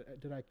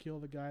did I kill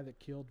the guy that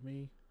killed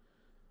me?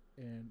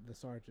 And the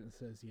sergeant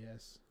says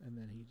yes, and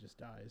then he just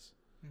dies.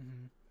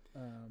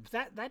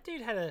 That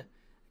dude had a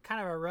kind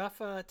of a rough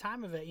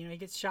time of it. You know, he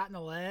gets shot in the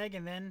leg,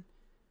 and then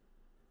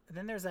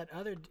there's that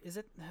other. Is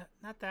it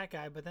not that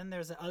guy? But then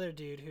there's the other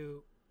dude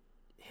who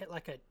hit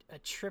like a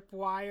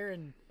tripwire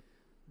and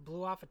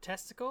blew off a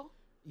testicle.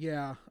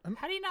 Yeah.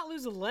 How do you not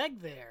lose a leg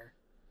there?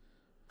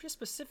 Just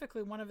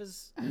specifically one of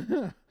his.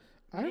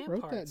 I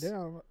wrote parts. that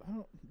down.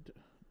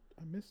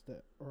 I missed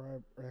it, or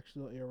I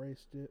accidentally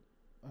erased it.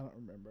 I don't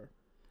remember.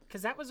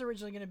 Because that was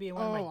originally going to be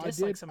one of my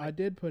dislikes. I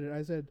did put it.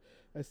 I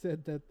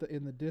said that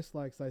in the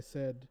dislikes. I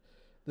said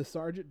the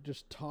sergeant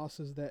just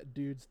tosses that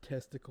dude's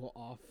testicle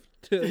off.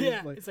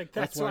 It's like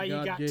that's why you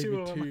God got gave two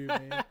you of them.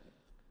 man.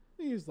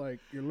 He's like,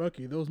 "You're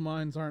lucky. Those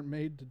mines aren't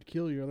made to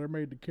kill you. They're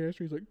made to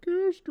castrate." He's like,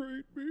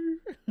 "Castrate me."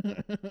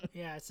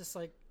 Yeah, it's just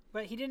like,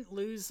 but he didn't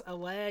lose a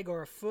leg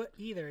or a foot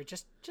either.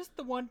 Just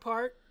the one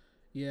part.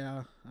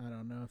 Yeah, I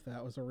don't know if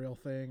that was a real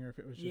thing or if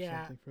it was just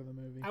something for the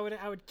movie.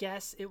 I would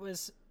guess it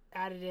was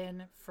added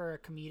in for a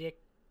comedic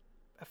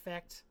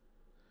effect.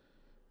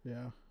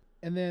 Yeah.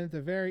 And then at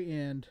the very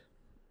end,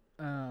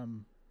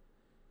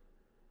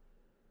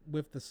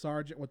 with the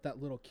sergeant with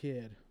that little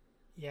kid.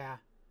 Yeah.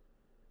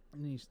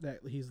 And he's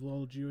a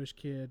little Jewish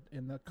kid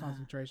in the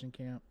concentration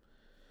camp.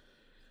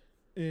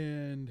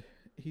 And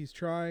he's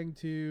trying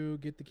to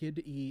get the kid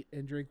to eat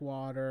and drink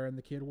water, and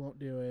the kid won't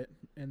do it.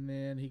 And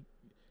then he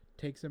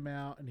takes him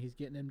out, and he's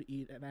getting him to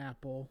eat an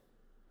apple.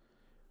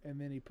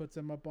 And then he puts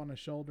him up on his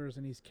shoulders,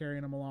 and he's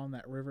carrying him along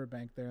that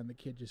riverbank there, and the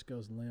kid just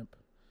goes limp.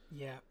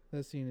 Yeah.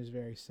 That scene is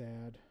very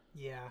sad.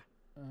 Yeah.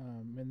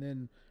 And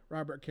then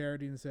Robert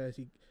Carradine says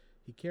he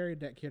carried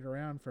that kid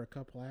around for a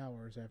couple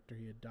hours after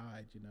he had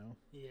died, you know?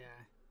 Yeah.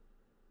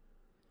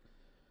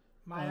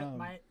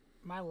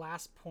 My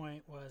last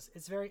point was,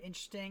 it's very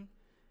interesting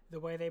the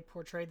way they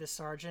portrayed the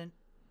sergeant.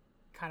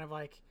 Kind of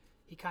like,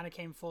 he kind of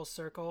came full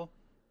circle,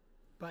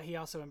 but he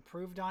also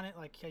improved on it.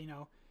 Like, you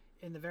know,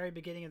 in the very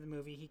beginning of the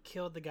movie, he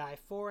killed the guy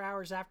 4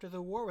 hours after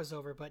the war was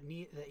over, but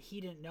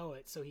he didn't know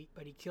it.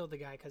 But he killed the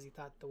guy because he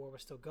thought the war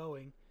was still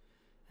going.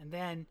 And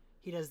then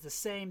he does the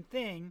same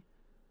thing.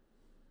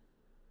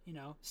 You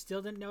know,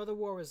 still didn't know the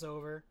war was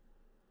over.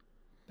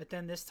 But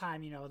then this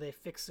time, you know, they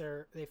fix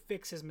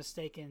his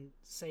mistake and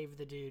save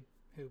the dude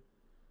who,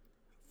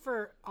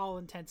 for all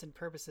intents and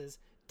purposes,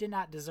 did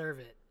not deserve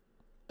it.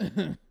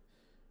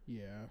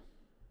 Yeah.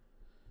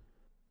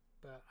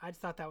 But I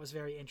thought that was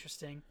very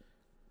interesting.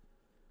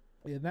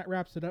 And that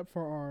wraps it up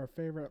for our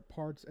favorite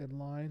parts and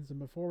lines. And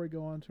before we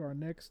go on to our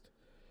next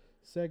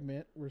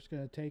segment, we're just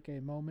going to take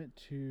a moment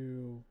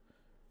to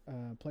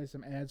play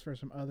some ads for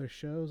some other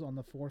shows on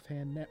the Fourth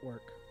Hand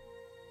Network.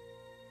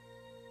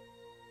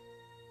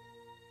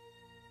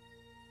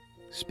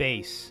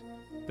 Space,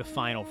 the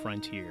final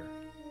frontier.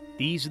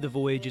 These are the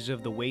voyages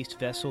of the waste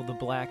vessel, the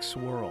Black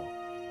Swirl.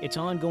 Its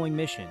ongoing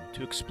mission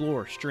to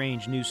explore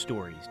strange news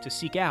stories, to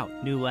seek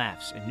out new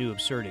laughs and new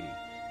absurdity,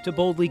 to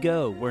boldly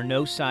go where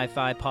no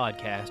sci-fi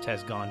podcast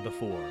has gone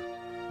before.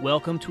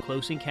 Welcome to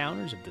Close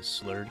Encounters of the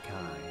Slurred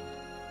Kind.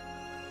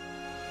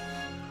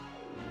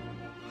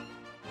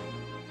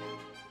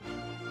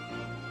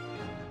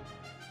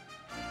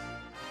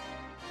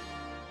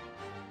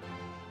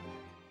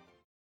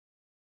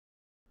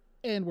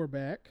 And we're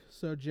back.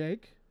 So,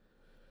 Jake,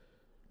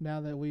 now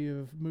that we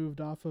have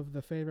moved off of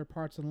the favorite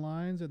parts and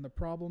lines and the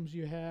problems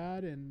you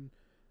had and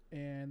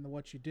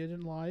what you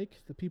didn't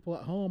like, the people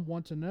at home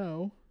want to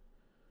know,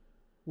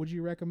 would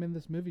you recommend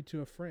this movie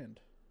to a friend?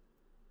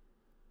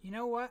 You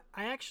know what?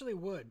 I actually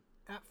would.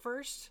 At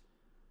first,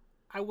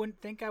 I wouldn't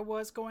think I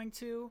was going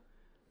to,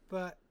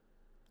 but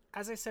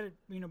as I said,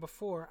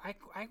 before,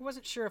 I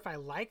wasn't sure if I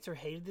liked or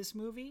hated this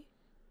movie,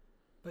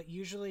 but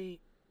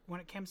usually when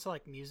it comes to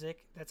like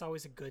music, that's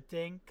always a good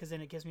thing, because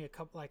then it gives me a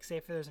couple, like say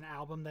if there's an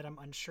album that I'm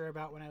unsure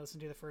about when I listen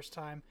to the first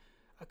time,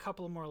 a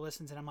couple of more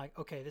listens and I'm like,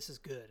 okay, this is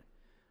good,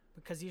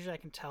 because usually I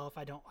can tell if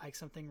I don't like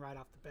something right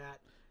off the bat.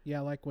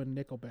 Yeah, like when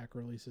Nickelback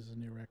releases a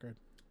new record.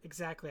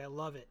 Exactly, I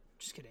love it.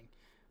 Just kidding.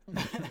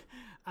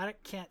 I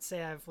can't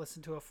say I've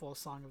listened to a full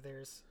song of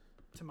theirs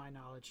to my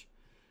knowledge,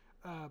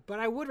 but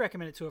I would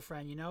recommend it to a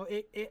friend.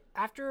 It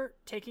after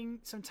taking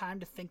some time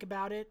to think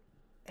about it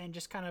and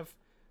just kind of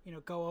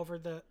go over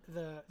the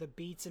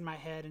beats in my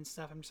head and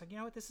stuff, I'm just like, you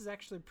know what, this is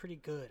actually pretty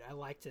good. I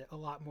liked it a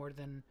lot more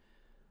than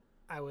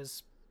I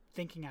was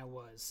thinking I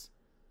was.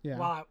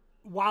 Yeah.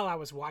 While I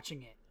was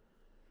watching it.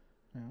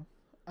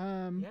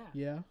 Yeah.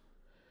 Yeah.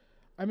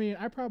 I mean,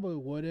 I probably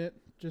wouldn't,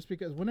 just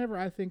because whenever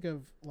I think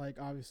of, like,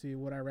 obviously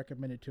what I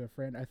recommended to a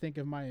friend, I think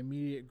of my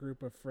immediate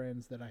group of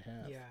friends that I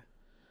have. Yeah.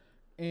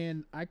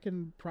 And I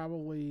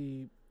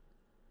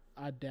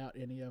doubt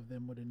any of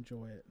them would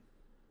enjoy it.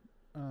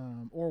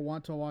 Or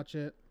want to watch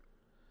it.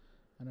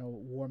 I know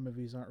war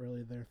movies aren't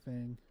really their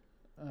thing.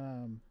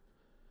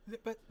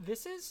 But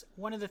this is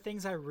one of the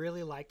things I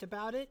really liked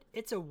about it.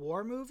 It's a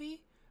war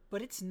movie,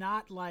 but it's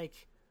not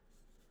like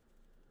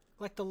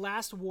the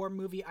last war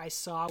movie I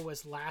saw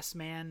was Last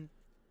Man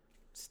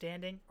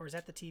Standing, or is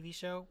that the TV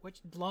show?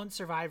 Which Lone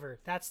Survivor?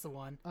 That's the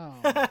one.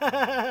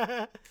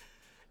 Oh.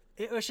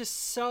 It was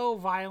just so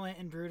violent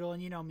and brutal,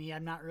 and you know me,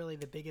 I'm not really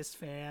the biggest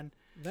fan.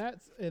 That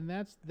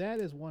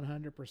is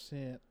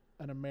 100%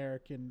 an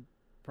American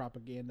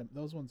propaganda.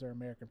 Those ones are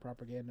American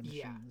propaganda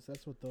machines. Yeah.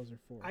 That's what those are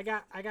for. I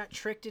got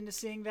tricked into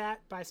seeing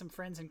that by some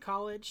friends in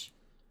college,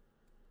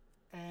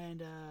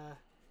 and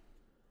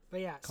but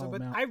yeah. Call so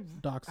but them out, I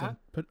dox them.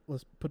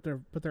 Let's put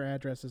their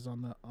addresses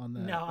on the.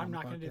 No, I'm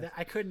not going to do that.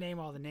 I could name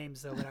all the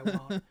names though, but I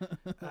won't.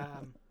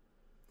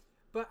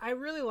 But I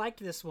really liked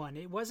this one.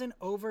 It wasn't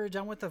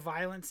overdone with the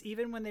violence.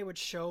 Even when they would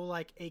show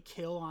like a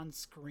kill on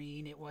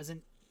screen, it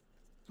wasn't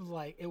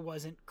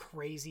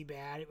crazy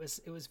bad. It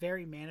was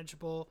very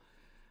manageable.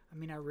 I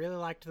mean, I really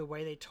liked the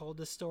way they told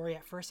the story.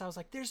 At first I was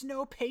like, there's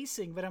no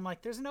pacing, but I'm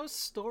like, there's no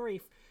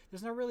story.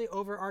 There's no really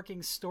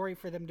overarching story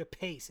for them to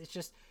pace. It's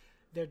just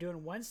they're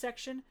doing one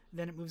section,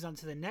 then it moves on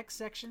to the next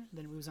section,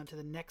 then it moves on to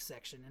the next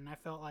section. And I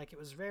felt like it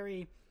was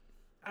very,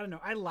 I don't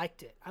know, I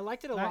liked it. I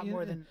liked it a lot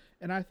more than...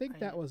 And I think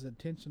that was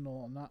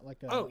intentional, not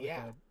like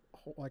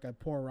a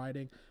poor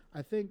writing.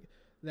 I think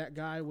that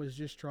guy was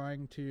just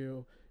trying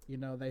to...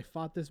 they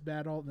fought this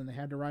battle, then they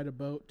had to ride a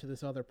boat to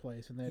this other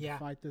place, and they had to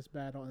fight this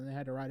battle, and they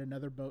had to ride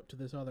another boat to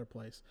this other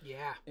place.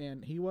 Yeah.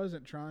 And he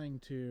wasn't trying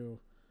to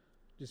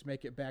just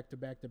make it back to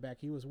back to back.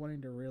 He was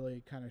wanting to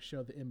really kind of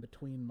show the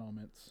in-between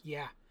moments.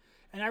 Yeah.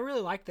 And I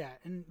really like that.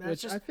 And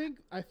that's I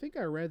think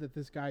I read that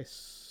this guy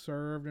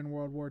served in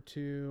World War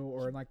II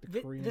or in like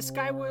the Korean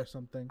War or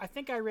something. I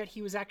think I read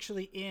he was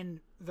actually in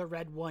the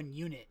Red 1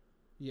 unit.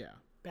 Yeah.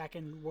 Back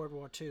in World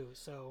War II.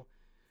 So...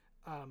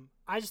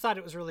 I just thought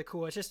it was really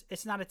cool.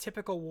 It's not a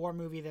typical war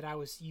movie that I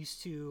was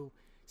used to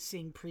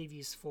seeing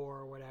previews for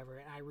or whatever,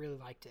 and I really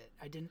liked it.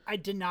 I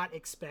did not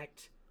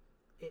expect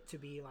it to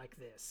be like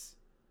this.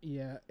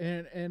 Yeah,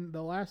 and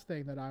the last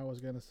thing that I was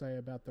going to say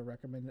about the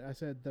recommended, I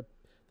said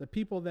the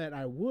people that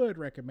I would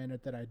recommend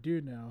it that I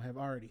do know have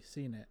already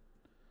seen it.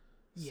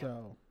 Yeah.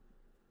 So,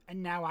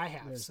 and now I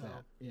have. So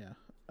that. Yeah,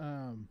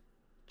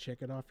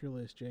 check it off your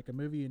list, Jake. A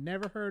movie you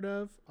never heard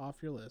of, off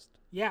your list.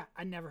 Yeah,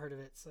 I never heard of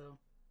it. So.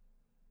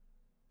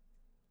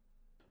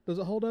 Does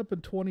it hold up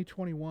in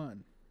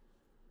 2021?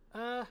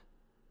 I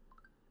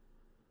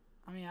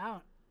mean, I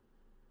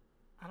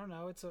don't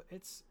know.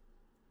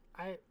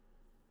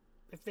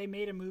 If they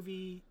made a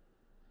movie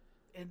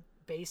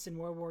based in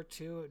World War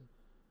II, it would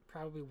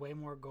probably way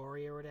more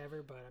gory or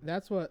whatever. But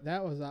That's what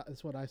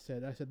I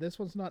said. I said this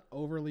one's not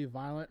overly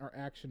violent or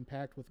action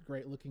packed with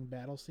great looking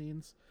battle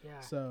scenes. yeah,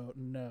 So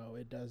no,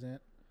 it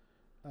doesn't.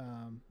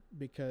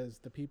 Because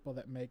the people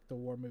that make the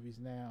war movies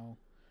now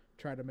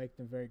try to make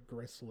them very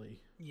grisly.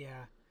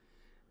 yeah,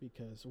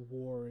 Because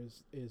war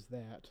is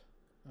that.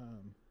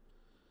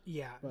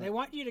 yeah. But- They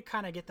want you to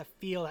kind of get the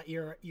feel that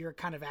you're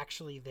kind of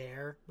actually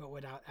there, but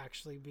without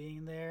actually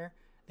being there.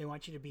 They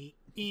want you to be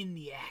in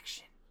the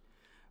action.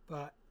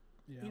 But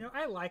Yeah. you know,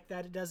 I like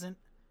that it doesn't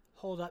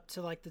hold up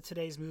to like the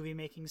today's movie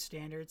making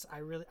standards.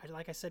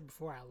 Like I said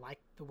before, I like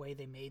the way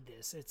they made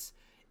this.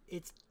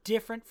 It's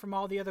different from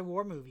all the other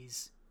war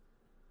movies.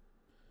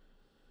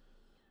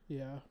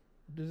 Yeah.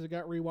 Does it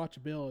got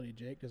rewatchability,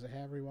 Jake? Does it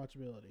have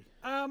rewatchability?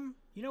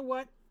 You know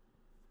what?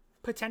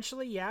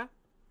 Potentially, yeah.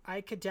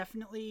 I could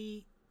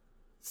definitely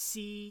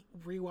see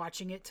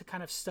rewatching it to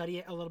kind of study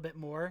it a little bit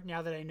more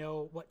now that I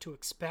know what to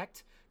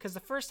expect. Because the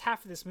first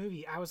half of this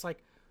movie, I was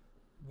like,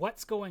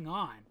 what's going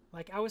on?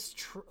 Like, I was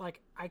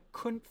I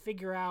couldn't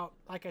figure out,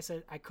 like I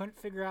said, I couldn't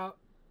figure out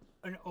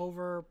an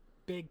over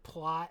big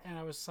plot, and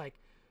I was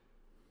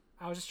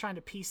just trying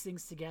to piece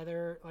things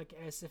together like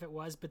as if it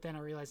was, but then I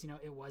realized,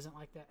 it wasn't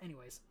like that.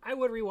 Anyways, I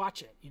would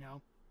rewatch it,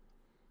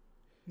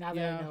 now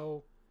that I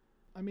know.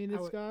 I mean,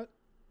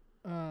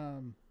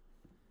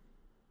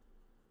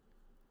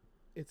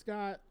 it's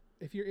got,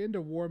 if you're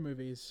into war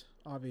movies,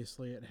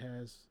 obviously it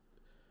has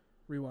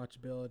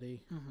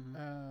rewatchability.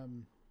 Mm-hmm.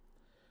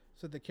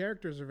 So the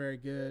characters are very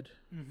good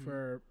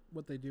for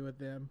what they do with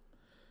them.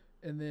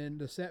 And then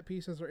the set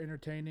pieces are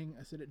entertaining.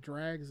 I said it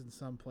drags in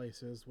some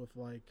places with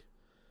like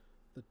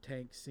the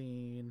tank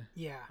scene.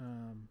 Yeah.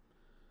 And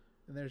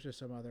there's just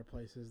some other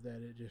places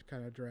that it just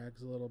kind of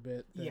drags a little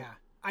bit. Yeah.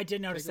 I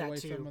did notice take away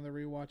that too. some of the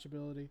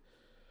rewatchability.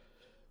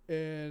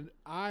 And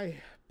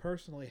I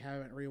personally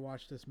haven't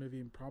rewatched this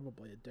movie in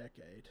probably a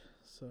decade.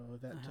 So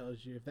that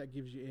tells you, if that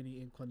gives you any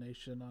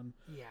inclination on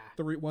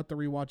what the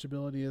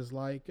rewatchability is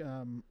like.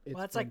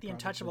 It's like The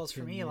Untouchables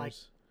for me. Years. Like,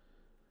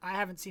 I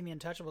haven't seen The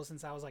Untouchables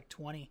since I was like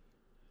 20.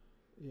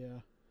 Yeah,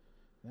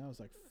 that was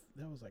like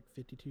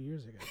 52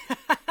 years ago.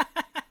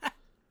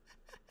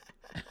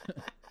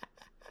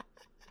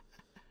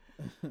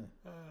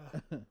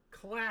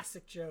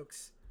 Classic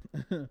jokes.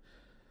 All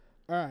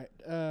right.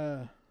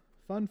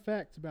 Fun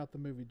facts about the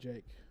movie,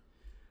 Jake.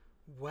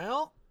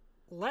 Well,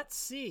 let's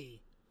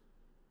see.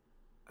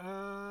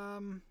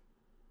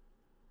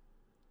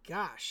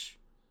 Gosh.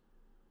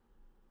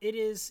 It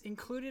is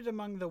included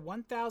among the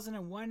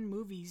 1001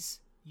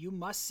 movies you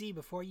must see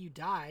before you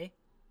die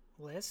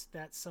list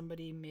that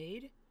somebody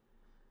made.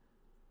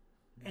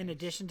 Nice. In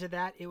addition to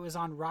that, it was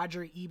on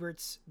Roger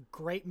Ebert's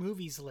great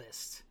movies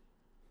list.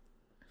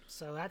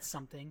 So that's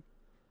something.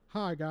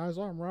 Hi, guys.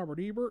 I'm Robert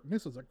Ebert, and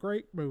this is a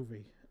great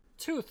movie.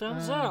 2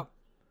 thumbs up.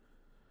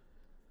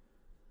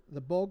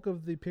 The bulk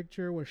of the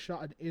picture was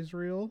shot in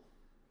Israel,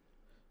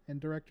 and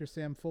director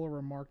Sam Fuller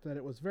remarked that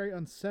it was very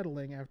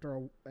unsettling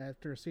after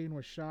a scene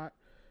was shot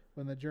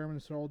when the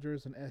German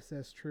soldiers and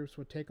SS troops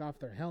would take off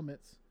their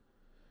helmets,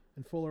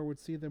 and Fuller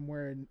would see them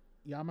wearing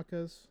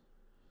yarmulkes.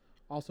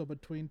 Also,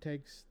 between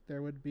takes,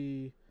 there would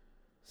be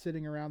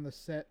sitting around the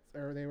set,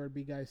 or there would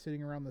be guys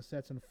sitting around the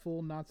sets in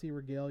full Nazi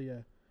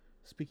regalia,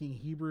 speaking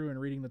Hebrew and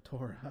reading the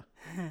Torah.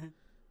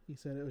 He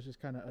said it was just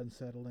kind of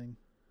unsettling.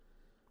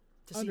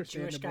 To see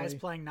Jewish guys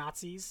playing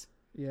Nazis?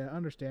 Yeah,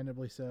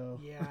 understandably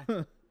so.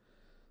 Yeah.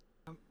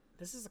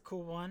 This is a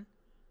cool one.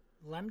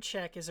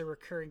 Lemchek is a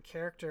recurring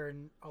character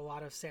in a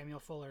lot of Samuel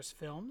Fuller's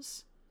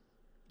films.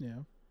 Yeah.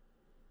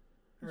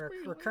 Or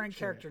a recurring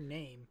character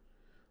name.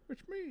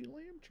 It's me,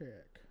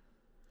 Lemchek.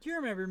 Do you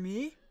remember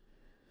me?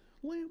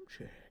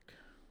 Lemchek.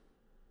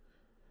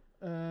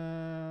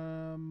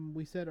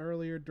 We said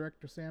earlier,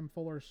 director Sam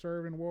Fuller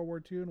served in World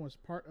War II and was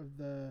part of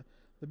the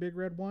Big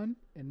Red One,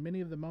 and many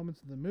of the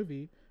moments of the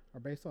movie are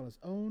based on his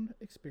own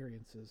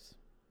experiences.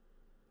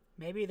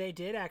 Maybe they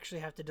did actually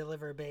have to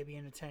deliver a baby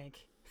in a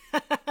tank.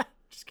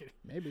 Just kidding.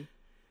 Maybe.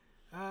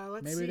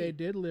 Let's Maybe see. they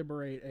did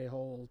liberate a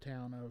whole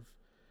town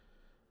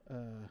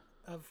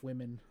of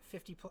women.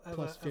 50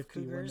 plus 50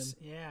 cougars.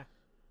 women.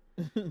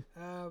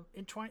 Yeah.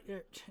 In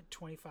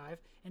 25.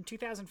 In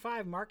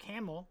 2005, Mark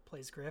Hamill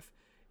plays Griff,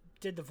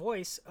 did the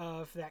voice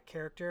of that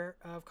character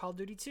of Call of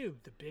Duty 2,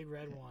 the Big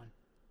Red One.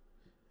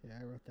 Yeah,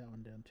 I wrote that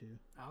one down too.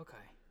 Okay.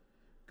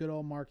 Good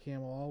old Mark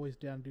Hamill, always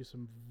down to do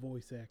some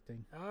voice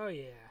acting. Oh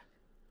yeah.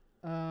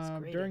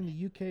 During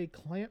the UK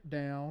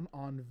clampdown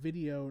on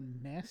video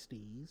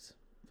nasties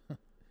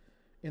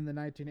in the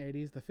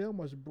 1980s, the film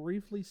was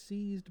briefly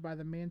seized by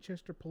the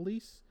Manchester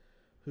police,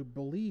 who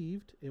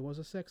believed it was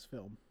a sex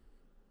film.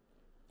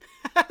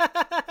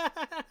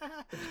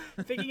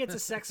 Thinking it's a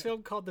sex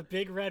film called The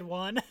Big Red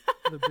One.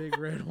 The Big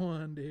Red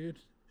One, dude.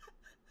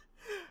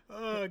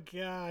 Oh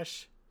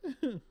gosh.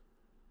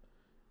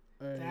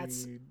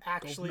 That's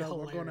actually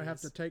hilarious. We're gonna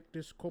have to take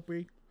this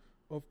copy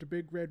of The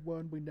Big Red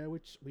One. We know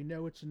it's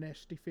a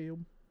nasty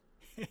film.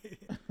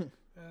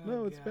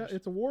 No,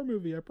 it's a war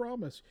movie, I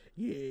promise.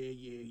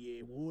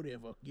 Yeah,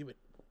 whatever. Give it.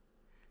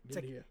 It's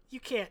like,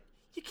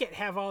 You can't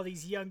have all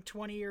these young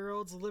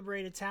 20-year-olds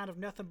liberate a town of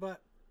nothing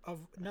but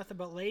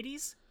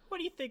ladies. What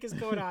do you think is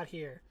going on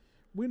here?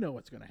 We know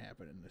what's going to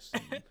happen in this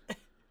scene.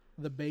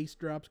 The bass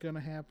drop's going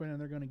to happen, and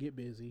they're going to get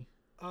busy.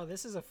 Oh,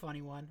 this is a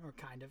funny one, or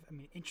kind of. I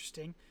mean,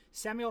 interesting.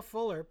 Samuel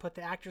Fuller put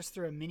the actors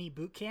through a mini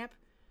boot camp,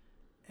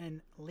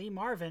 and Lee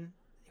Marvin,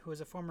 who was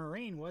a former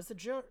Marine, was the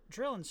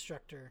drill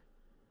instructor.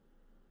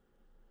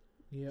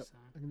 Yep. So.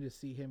 I can just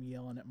see him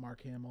yelling at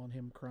Mark Hamill and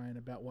him crying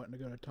about wanting to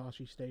go to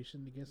Toshi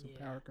Station to get some Yeah.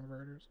 power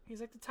converters.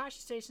 He's like, the Toshi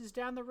Station's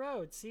down the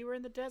road. See, we're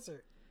in the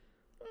desert.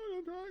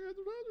 I'm trying to get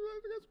some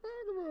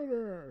power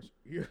converters.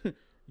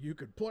 You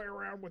could play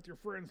around with your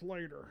friends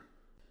later.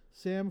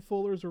 Sam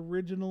Fuller's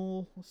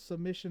original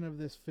submission of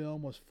this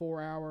film was a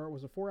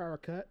 4-hour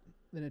cut,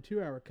 then a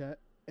 2-hour cut,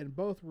 and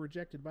both were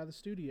rejected by the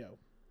studio.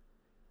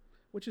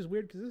 Which is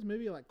weird because this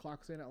movie like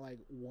clocks in at like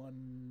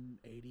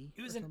 180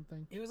 or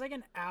something. It was like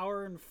an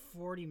hour and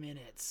 40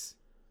 minutes.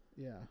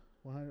 Yeah,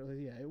 100.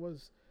 Yeah, it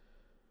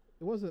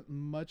wasn't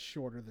much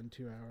shorter than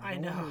 2 hours. I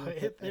know.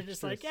 They're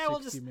just like, yeah, we'll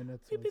just beep,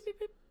 beep, beep,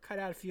 beep, cut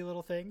out a few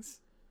little things.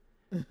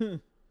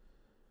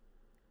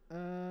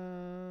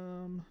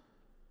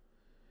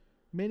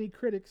 Many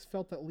critics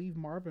felt that Lee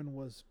Marvin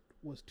was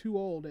too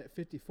old at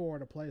 54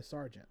 to play a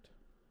sergeant.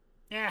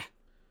 Yeah,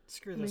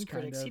 screw those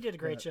critics. He did a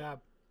great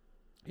job.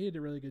 He did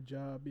a really good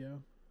job, yeah.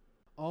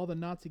 All the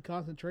Nazi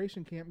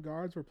concentration camp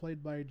guards were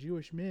played by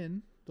Jewish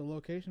men. The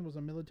location was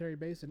a military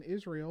base in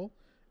Israel,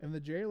 and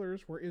the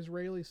jailers were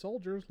Israeli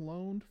soldiers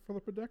loaned for the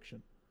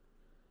production.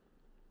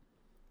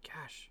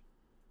 Gosh.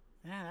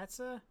 Yeah,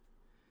 that's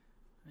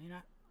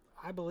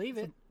I believe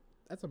it.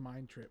 That's a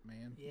mind trip,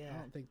 man. Yeah. I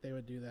don't think they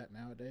would do that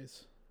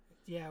nowadays.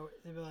 Yeah,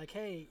 they'd be like,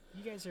 hey,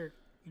 you guys are,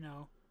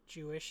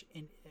 Jewish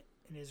in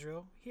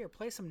Israel. Here,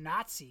 play some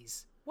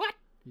Nazis. What?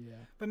 Yeah.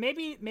 But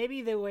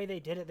maybe the way they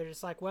did it, they're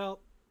just like, well,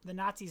 the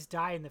Nazis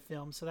die in the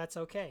film, so that's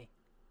okay.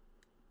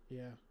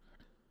 Yeah.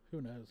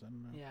 Who knows? I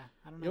don't know. Yeah,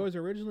 I don't know. It was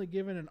originally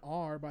given an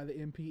R by the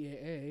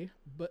MPAA,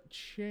 but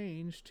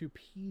changed to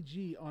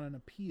PG on an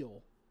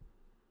appeal.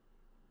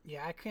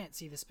 Yeah, I can't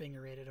see this being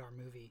a rated R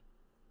movie,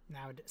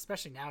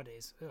 especially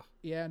nowadays. Ugh.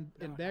 Yeah,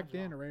 and back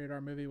then, a rated R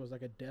movie was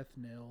like a death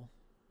knell.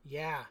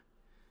 Yeah.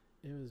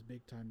 It was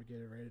big time to get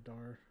a rated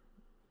R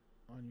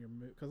on your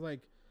movie. Because,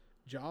 like,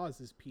 Jaws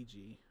is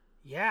PG.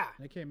 Yeah.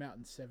 And it came out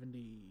in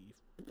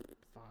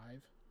 75.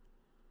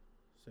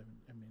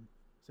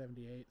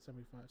 78,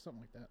 75,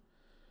 something like that.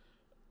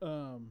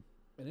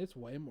 And it's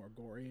way more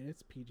gory, and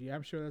it's PG.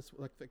 I'm sure that's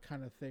like the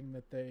kind of thing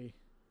that they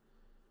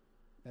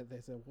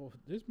said, well,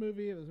 this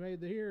movie that was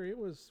made here, it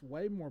was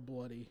way more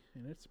bloody,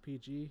 and it's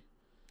PG.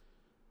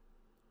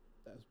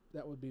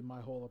 That would be my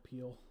whole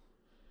appeal.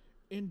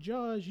 In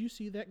Jaws, you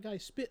see that guy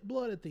spit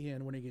blood at the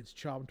end when he gets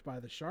chomped by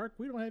the shark.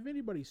 We don't have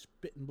anybody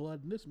spitting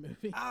blood in this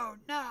movie. Oh,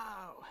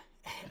 no!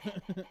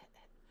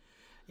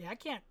 Yeah, I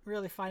can't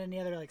really find any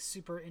other, like,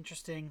 super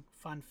interesting,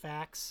 fun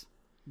facts.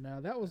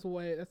 No, that's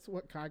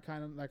what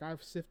kind of, like,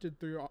 I've sifted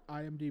through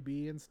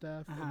IMDb and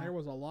stuff, and there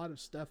was a lot of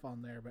stuff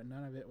on there, but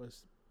none of it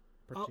was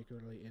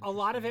particularly interesting. A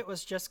lot of it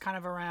was just kind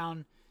of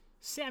around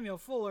Samuel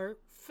Fuller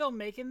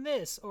filmmaking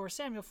this, or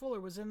Samuel Fuller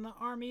was in the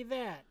army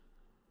that.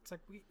 It's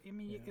like,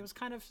 it was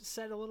kind of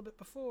said a little bit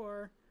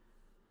before,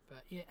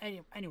 but yeah,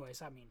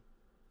 anyways, I mean.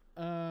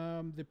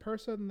 The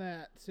person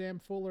that Sam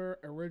Fuller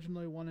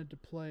originally wanted to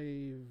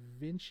play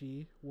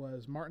Vinci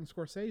was Martin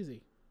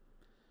Scorsese.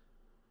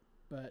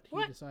 But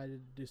he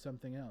decided to do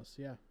something else.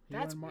 Yeah. He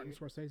wanted Martin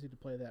Scorsese to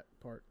play that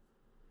part.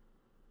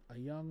 A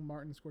young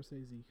Martin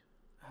Scorsese.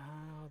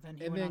 Oh, then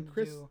he went on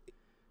to do...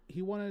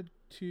 He wanted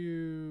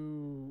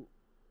to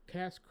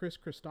cast Chris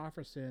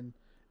Christopherson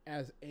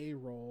as a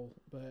role,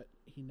 but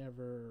he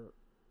never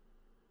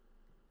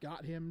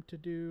got him to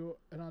do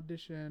an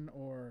audition,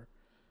 or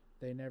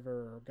they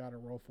never got a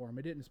role for him.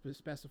 It didn't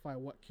specify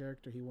what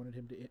character he wanted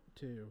him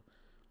to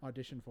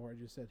audition for. It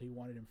just said he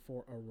wanted him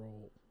for a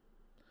role.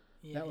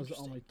 Yeah, that was the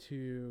only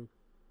two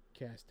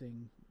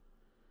casting.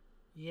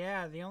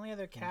 Yeah, the only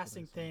other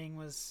casting thing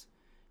was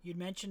you'd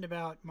mentioned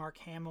about Mark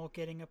Hamill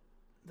getting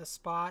the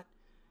spot,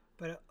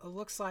 but it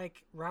looks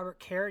like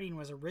Robert Carradine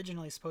was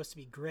originally supposed to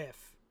be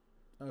Griff.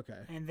 Okay.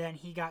 And then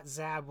he got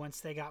Zab once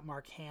they got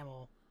Mark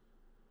Hamill.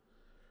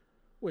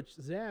 Which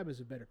Zab is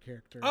a better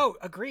character. Oh,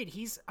 agreed.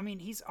 He's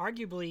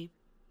arguably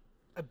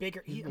a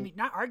bigger.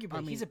 Not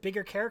arguably. He's a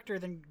bigger character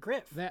than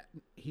Griff.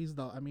 He's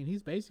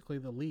basically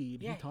the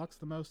lead. Yeah, he talks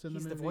the most in the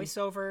movie. He's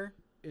the voiceover.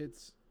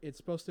 It's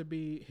supposed to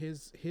be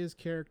his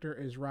character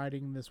is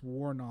writing this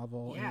war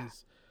novel. Yeah. And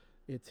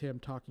it's him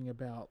talking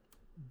about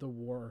the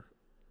war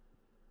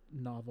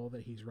novel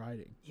that he's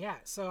writing. Yeah.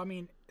 So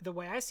the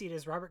way I see it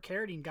is Robert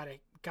Carradine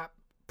got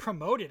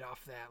promoted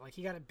off that. Like,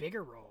 he got a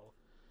bigger role.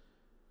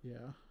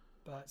 Yeah.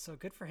 But so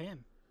good for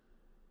him.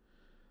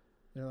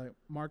 They're like,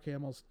 Mark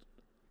Hamill's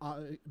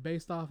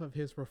based off of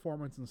his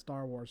performance in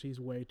Star Wars,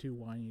 he's way too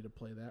whiny to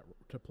play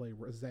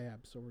Zab,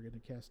 so we're going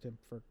to cast him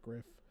for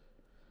Griff.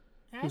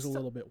 Yeah, who's a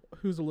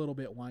little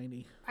bit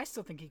whiny. I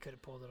still think he could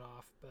have pulled it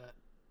off, but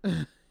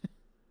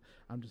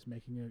I'm just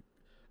making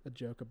a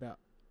joke about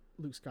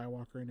Luke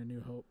Skywalker in A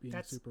New Hope being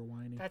super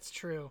whiny. That's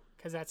true,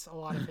 because that's a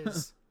lot of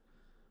his.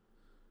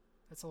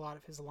 That's a lot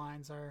of his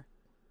lines are.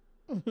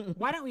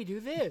 Why don't we do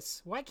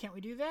this? Why can't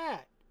we do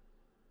that?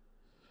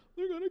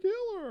 They're gonna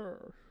kill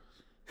her.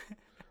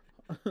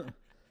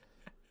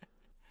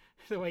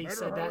 The way you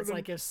said that's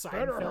like if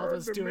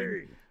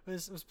Seinfeld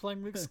was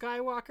playing Luke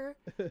Skywalker.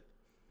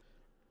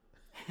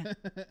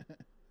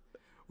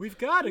 We've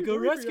got to go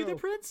rescue the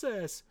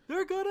princess.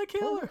 They're gonna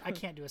kill her. I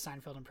can't do a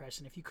Seinfeld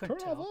impression. If you couldn't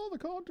tell. Turn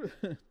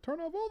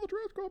off all the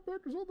trash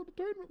compactors on the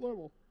detainment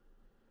level.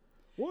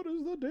 What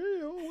is the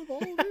deal with all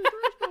these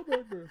trash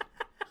compactors?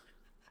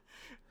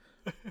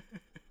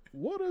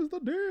 What is the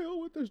deal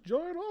with this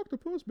giant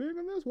octopus being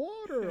in this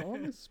water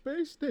on this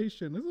space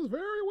station? This is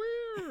very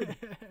weird.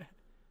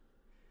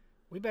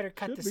 We better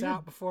cut this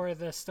out before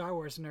the Star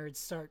Wars nerds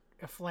start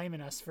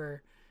flaming us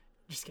for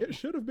just kidding. It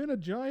should have been a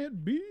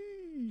giant bee.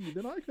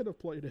 Then I could have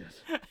played it.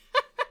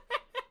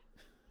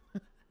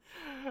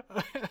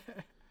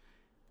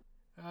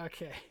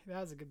 Okay,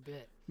 that was a good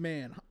bit.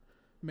 Man,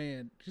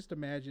 just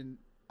imagine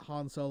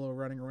Han Solo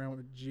running around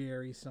with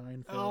Jerry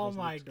Seinfeld. Oh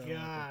my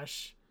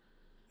gosh.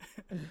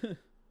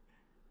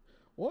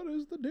 What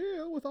is the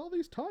deal with all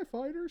these TIE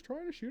fighters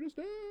trying to shoot us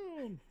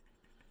down?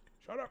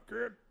 Shut up,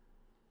 kid.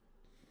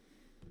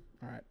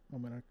 All right,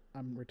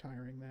 I'm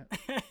retiring that.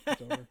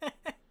 It's over.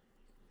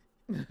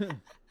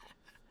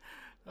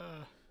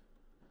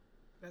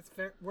 That's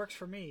fair. Works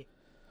for me.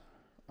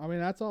 I mean,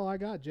 that's all I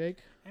got, Jake.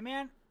 Hey,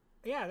 man.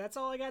 Yeah, that's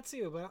all I got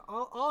too. But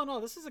all in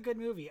all, this is a good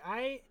movie.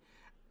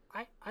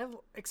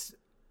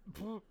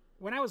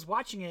 When I was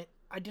watching it,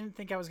 I didn't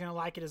think I was gonna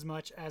like it as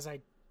much as I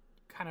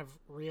kind of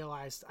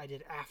realized I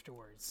did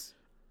afterwards.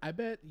 I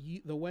bet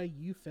the way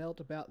you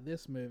felt about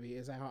this movie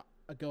is how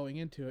going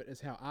into it is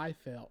how I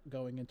felt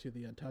going into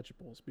The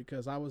Untouchables,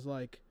 because I was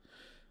like,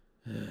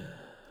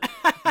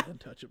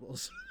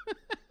 Untouchables.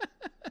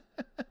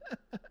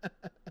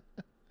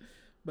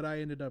 But I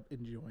ended up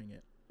enjoying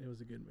it. It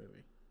was a good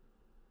movie.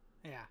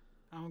 Yeah,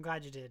 I'm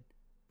glad you did.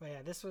 But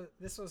yeah, this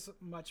was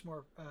much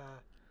more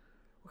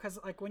because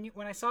like when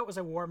I saw it was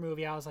a war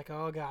movie, I was like,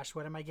 oh gosh,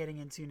 what am I getting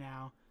into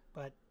now?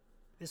 But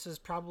this was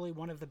probably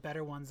one of the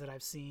better ones that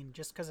I've seen,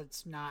 just because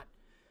it's not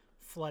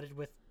flooded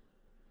with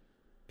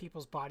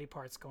people's body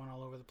parts going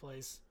all over the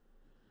place.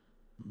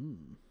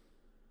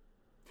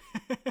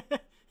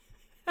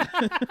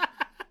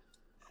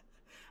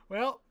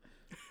 Well,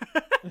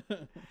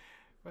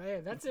 but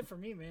yeah, that's it for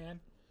me, man.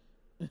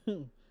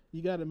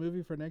 You got a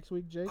movie for next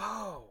week, Jake?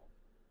 Oh,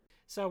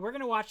 so we're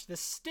gonna watch The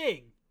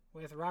Sting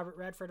with Robert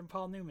Redford and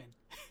Paul Newman.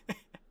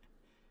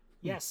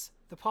 Yes,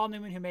 the Paul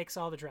Newman who makes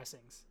all the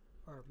dressings,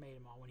 or made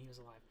them all when he was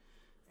alive.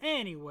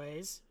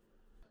 Anyways,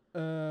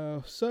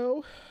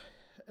 so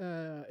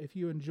if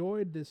you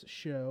enjoyed this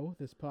show,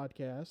 this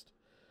podcast,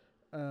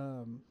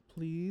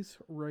 please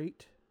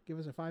give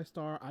us a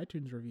 5-star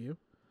iTunes review,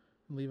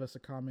 and leave us a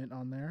comment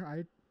on there.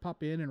 I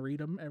pop in and read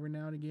them every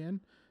now and again.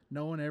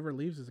 No one ever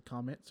leaves us a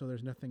comment, so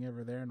there's nothing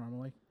ever there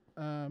normally.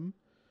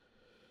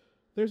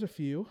 There's a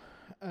few,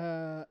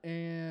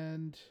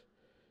 and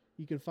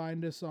you can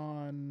find us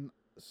on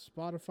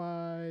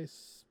Spotify,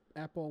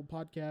 Apple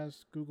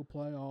Podcasts, Google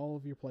Play, all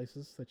of your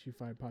places that you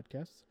find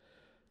podcasts.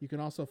 You can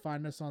also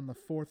find us on the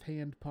Fourth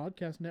Hand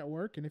Podcast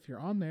Network, and if you're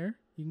on there,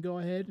 you can go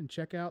ahead and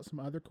check out some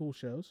other cool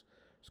shows.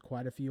 There's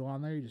quite a few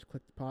on there. You just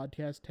click the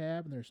podcast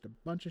tab, and there's a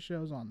bunch of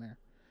shows on there.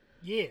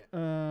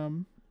 Yeah.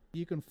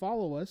 You can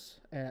follow us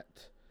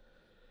at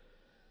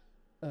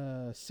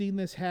Seen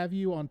This Have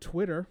You on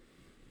Twitter.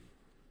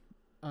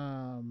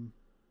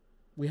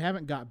 We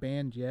haven't got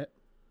banned yet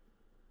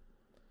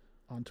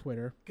on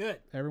Twitter. Good.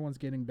 Everyone's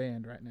getting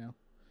banned right now.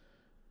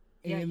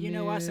 Yeah, and you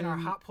know us and our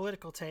hot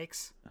political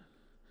takes.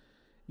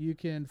 You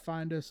can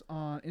find us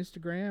on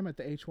Instagram at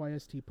the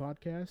HYST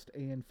Podcast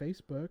and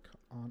Facebook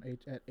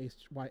at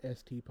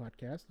HYST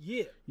Podcast.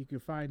 Yeah. You can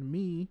find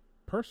me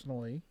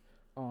personally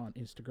on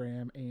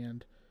Instagram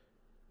and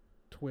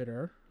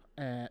Twitter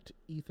at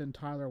Ethan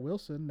Tyler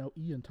Wilson. No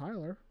Ian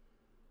Tyler.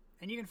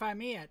 And you can find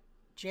me at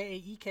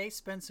JAEK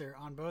Spencer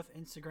on both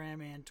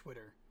Instagram and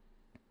Twitter.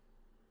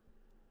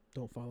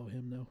 Don't follow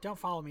him, though. Don't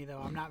follow me,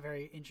 though. I'm not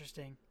very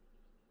interesting.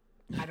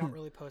 I don't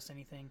really post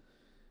anything.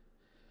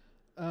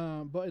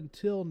 But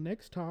until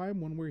next time,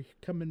 when we're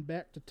coming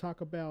back to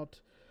talk about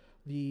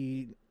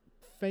the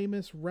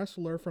famous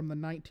wrestler from the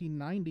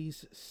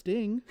 1990s,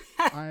 Sting,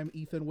 I'm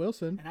Ethan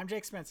Wilson. And I'm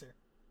Jake Spencer.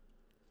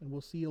 And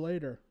we'll see you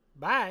later.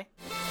 Bye.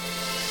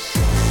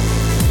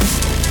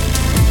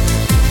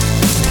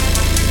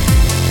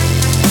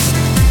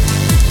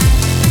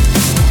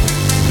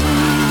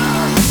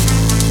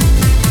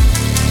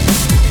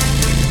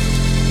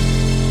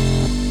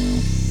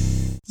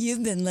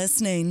 You've been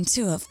listening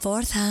to a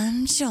Fourth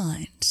Hand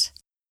Joint.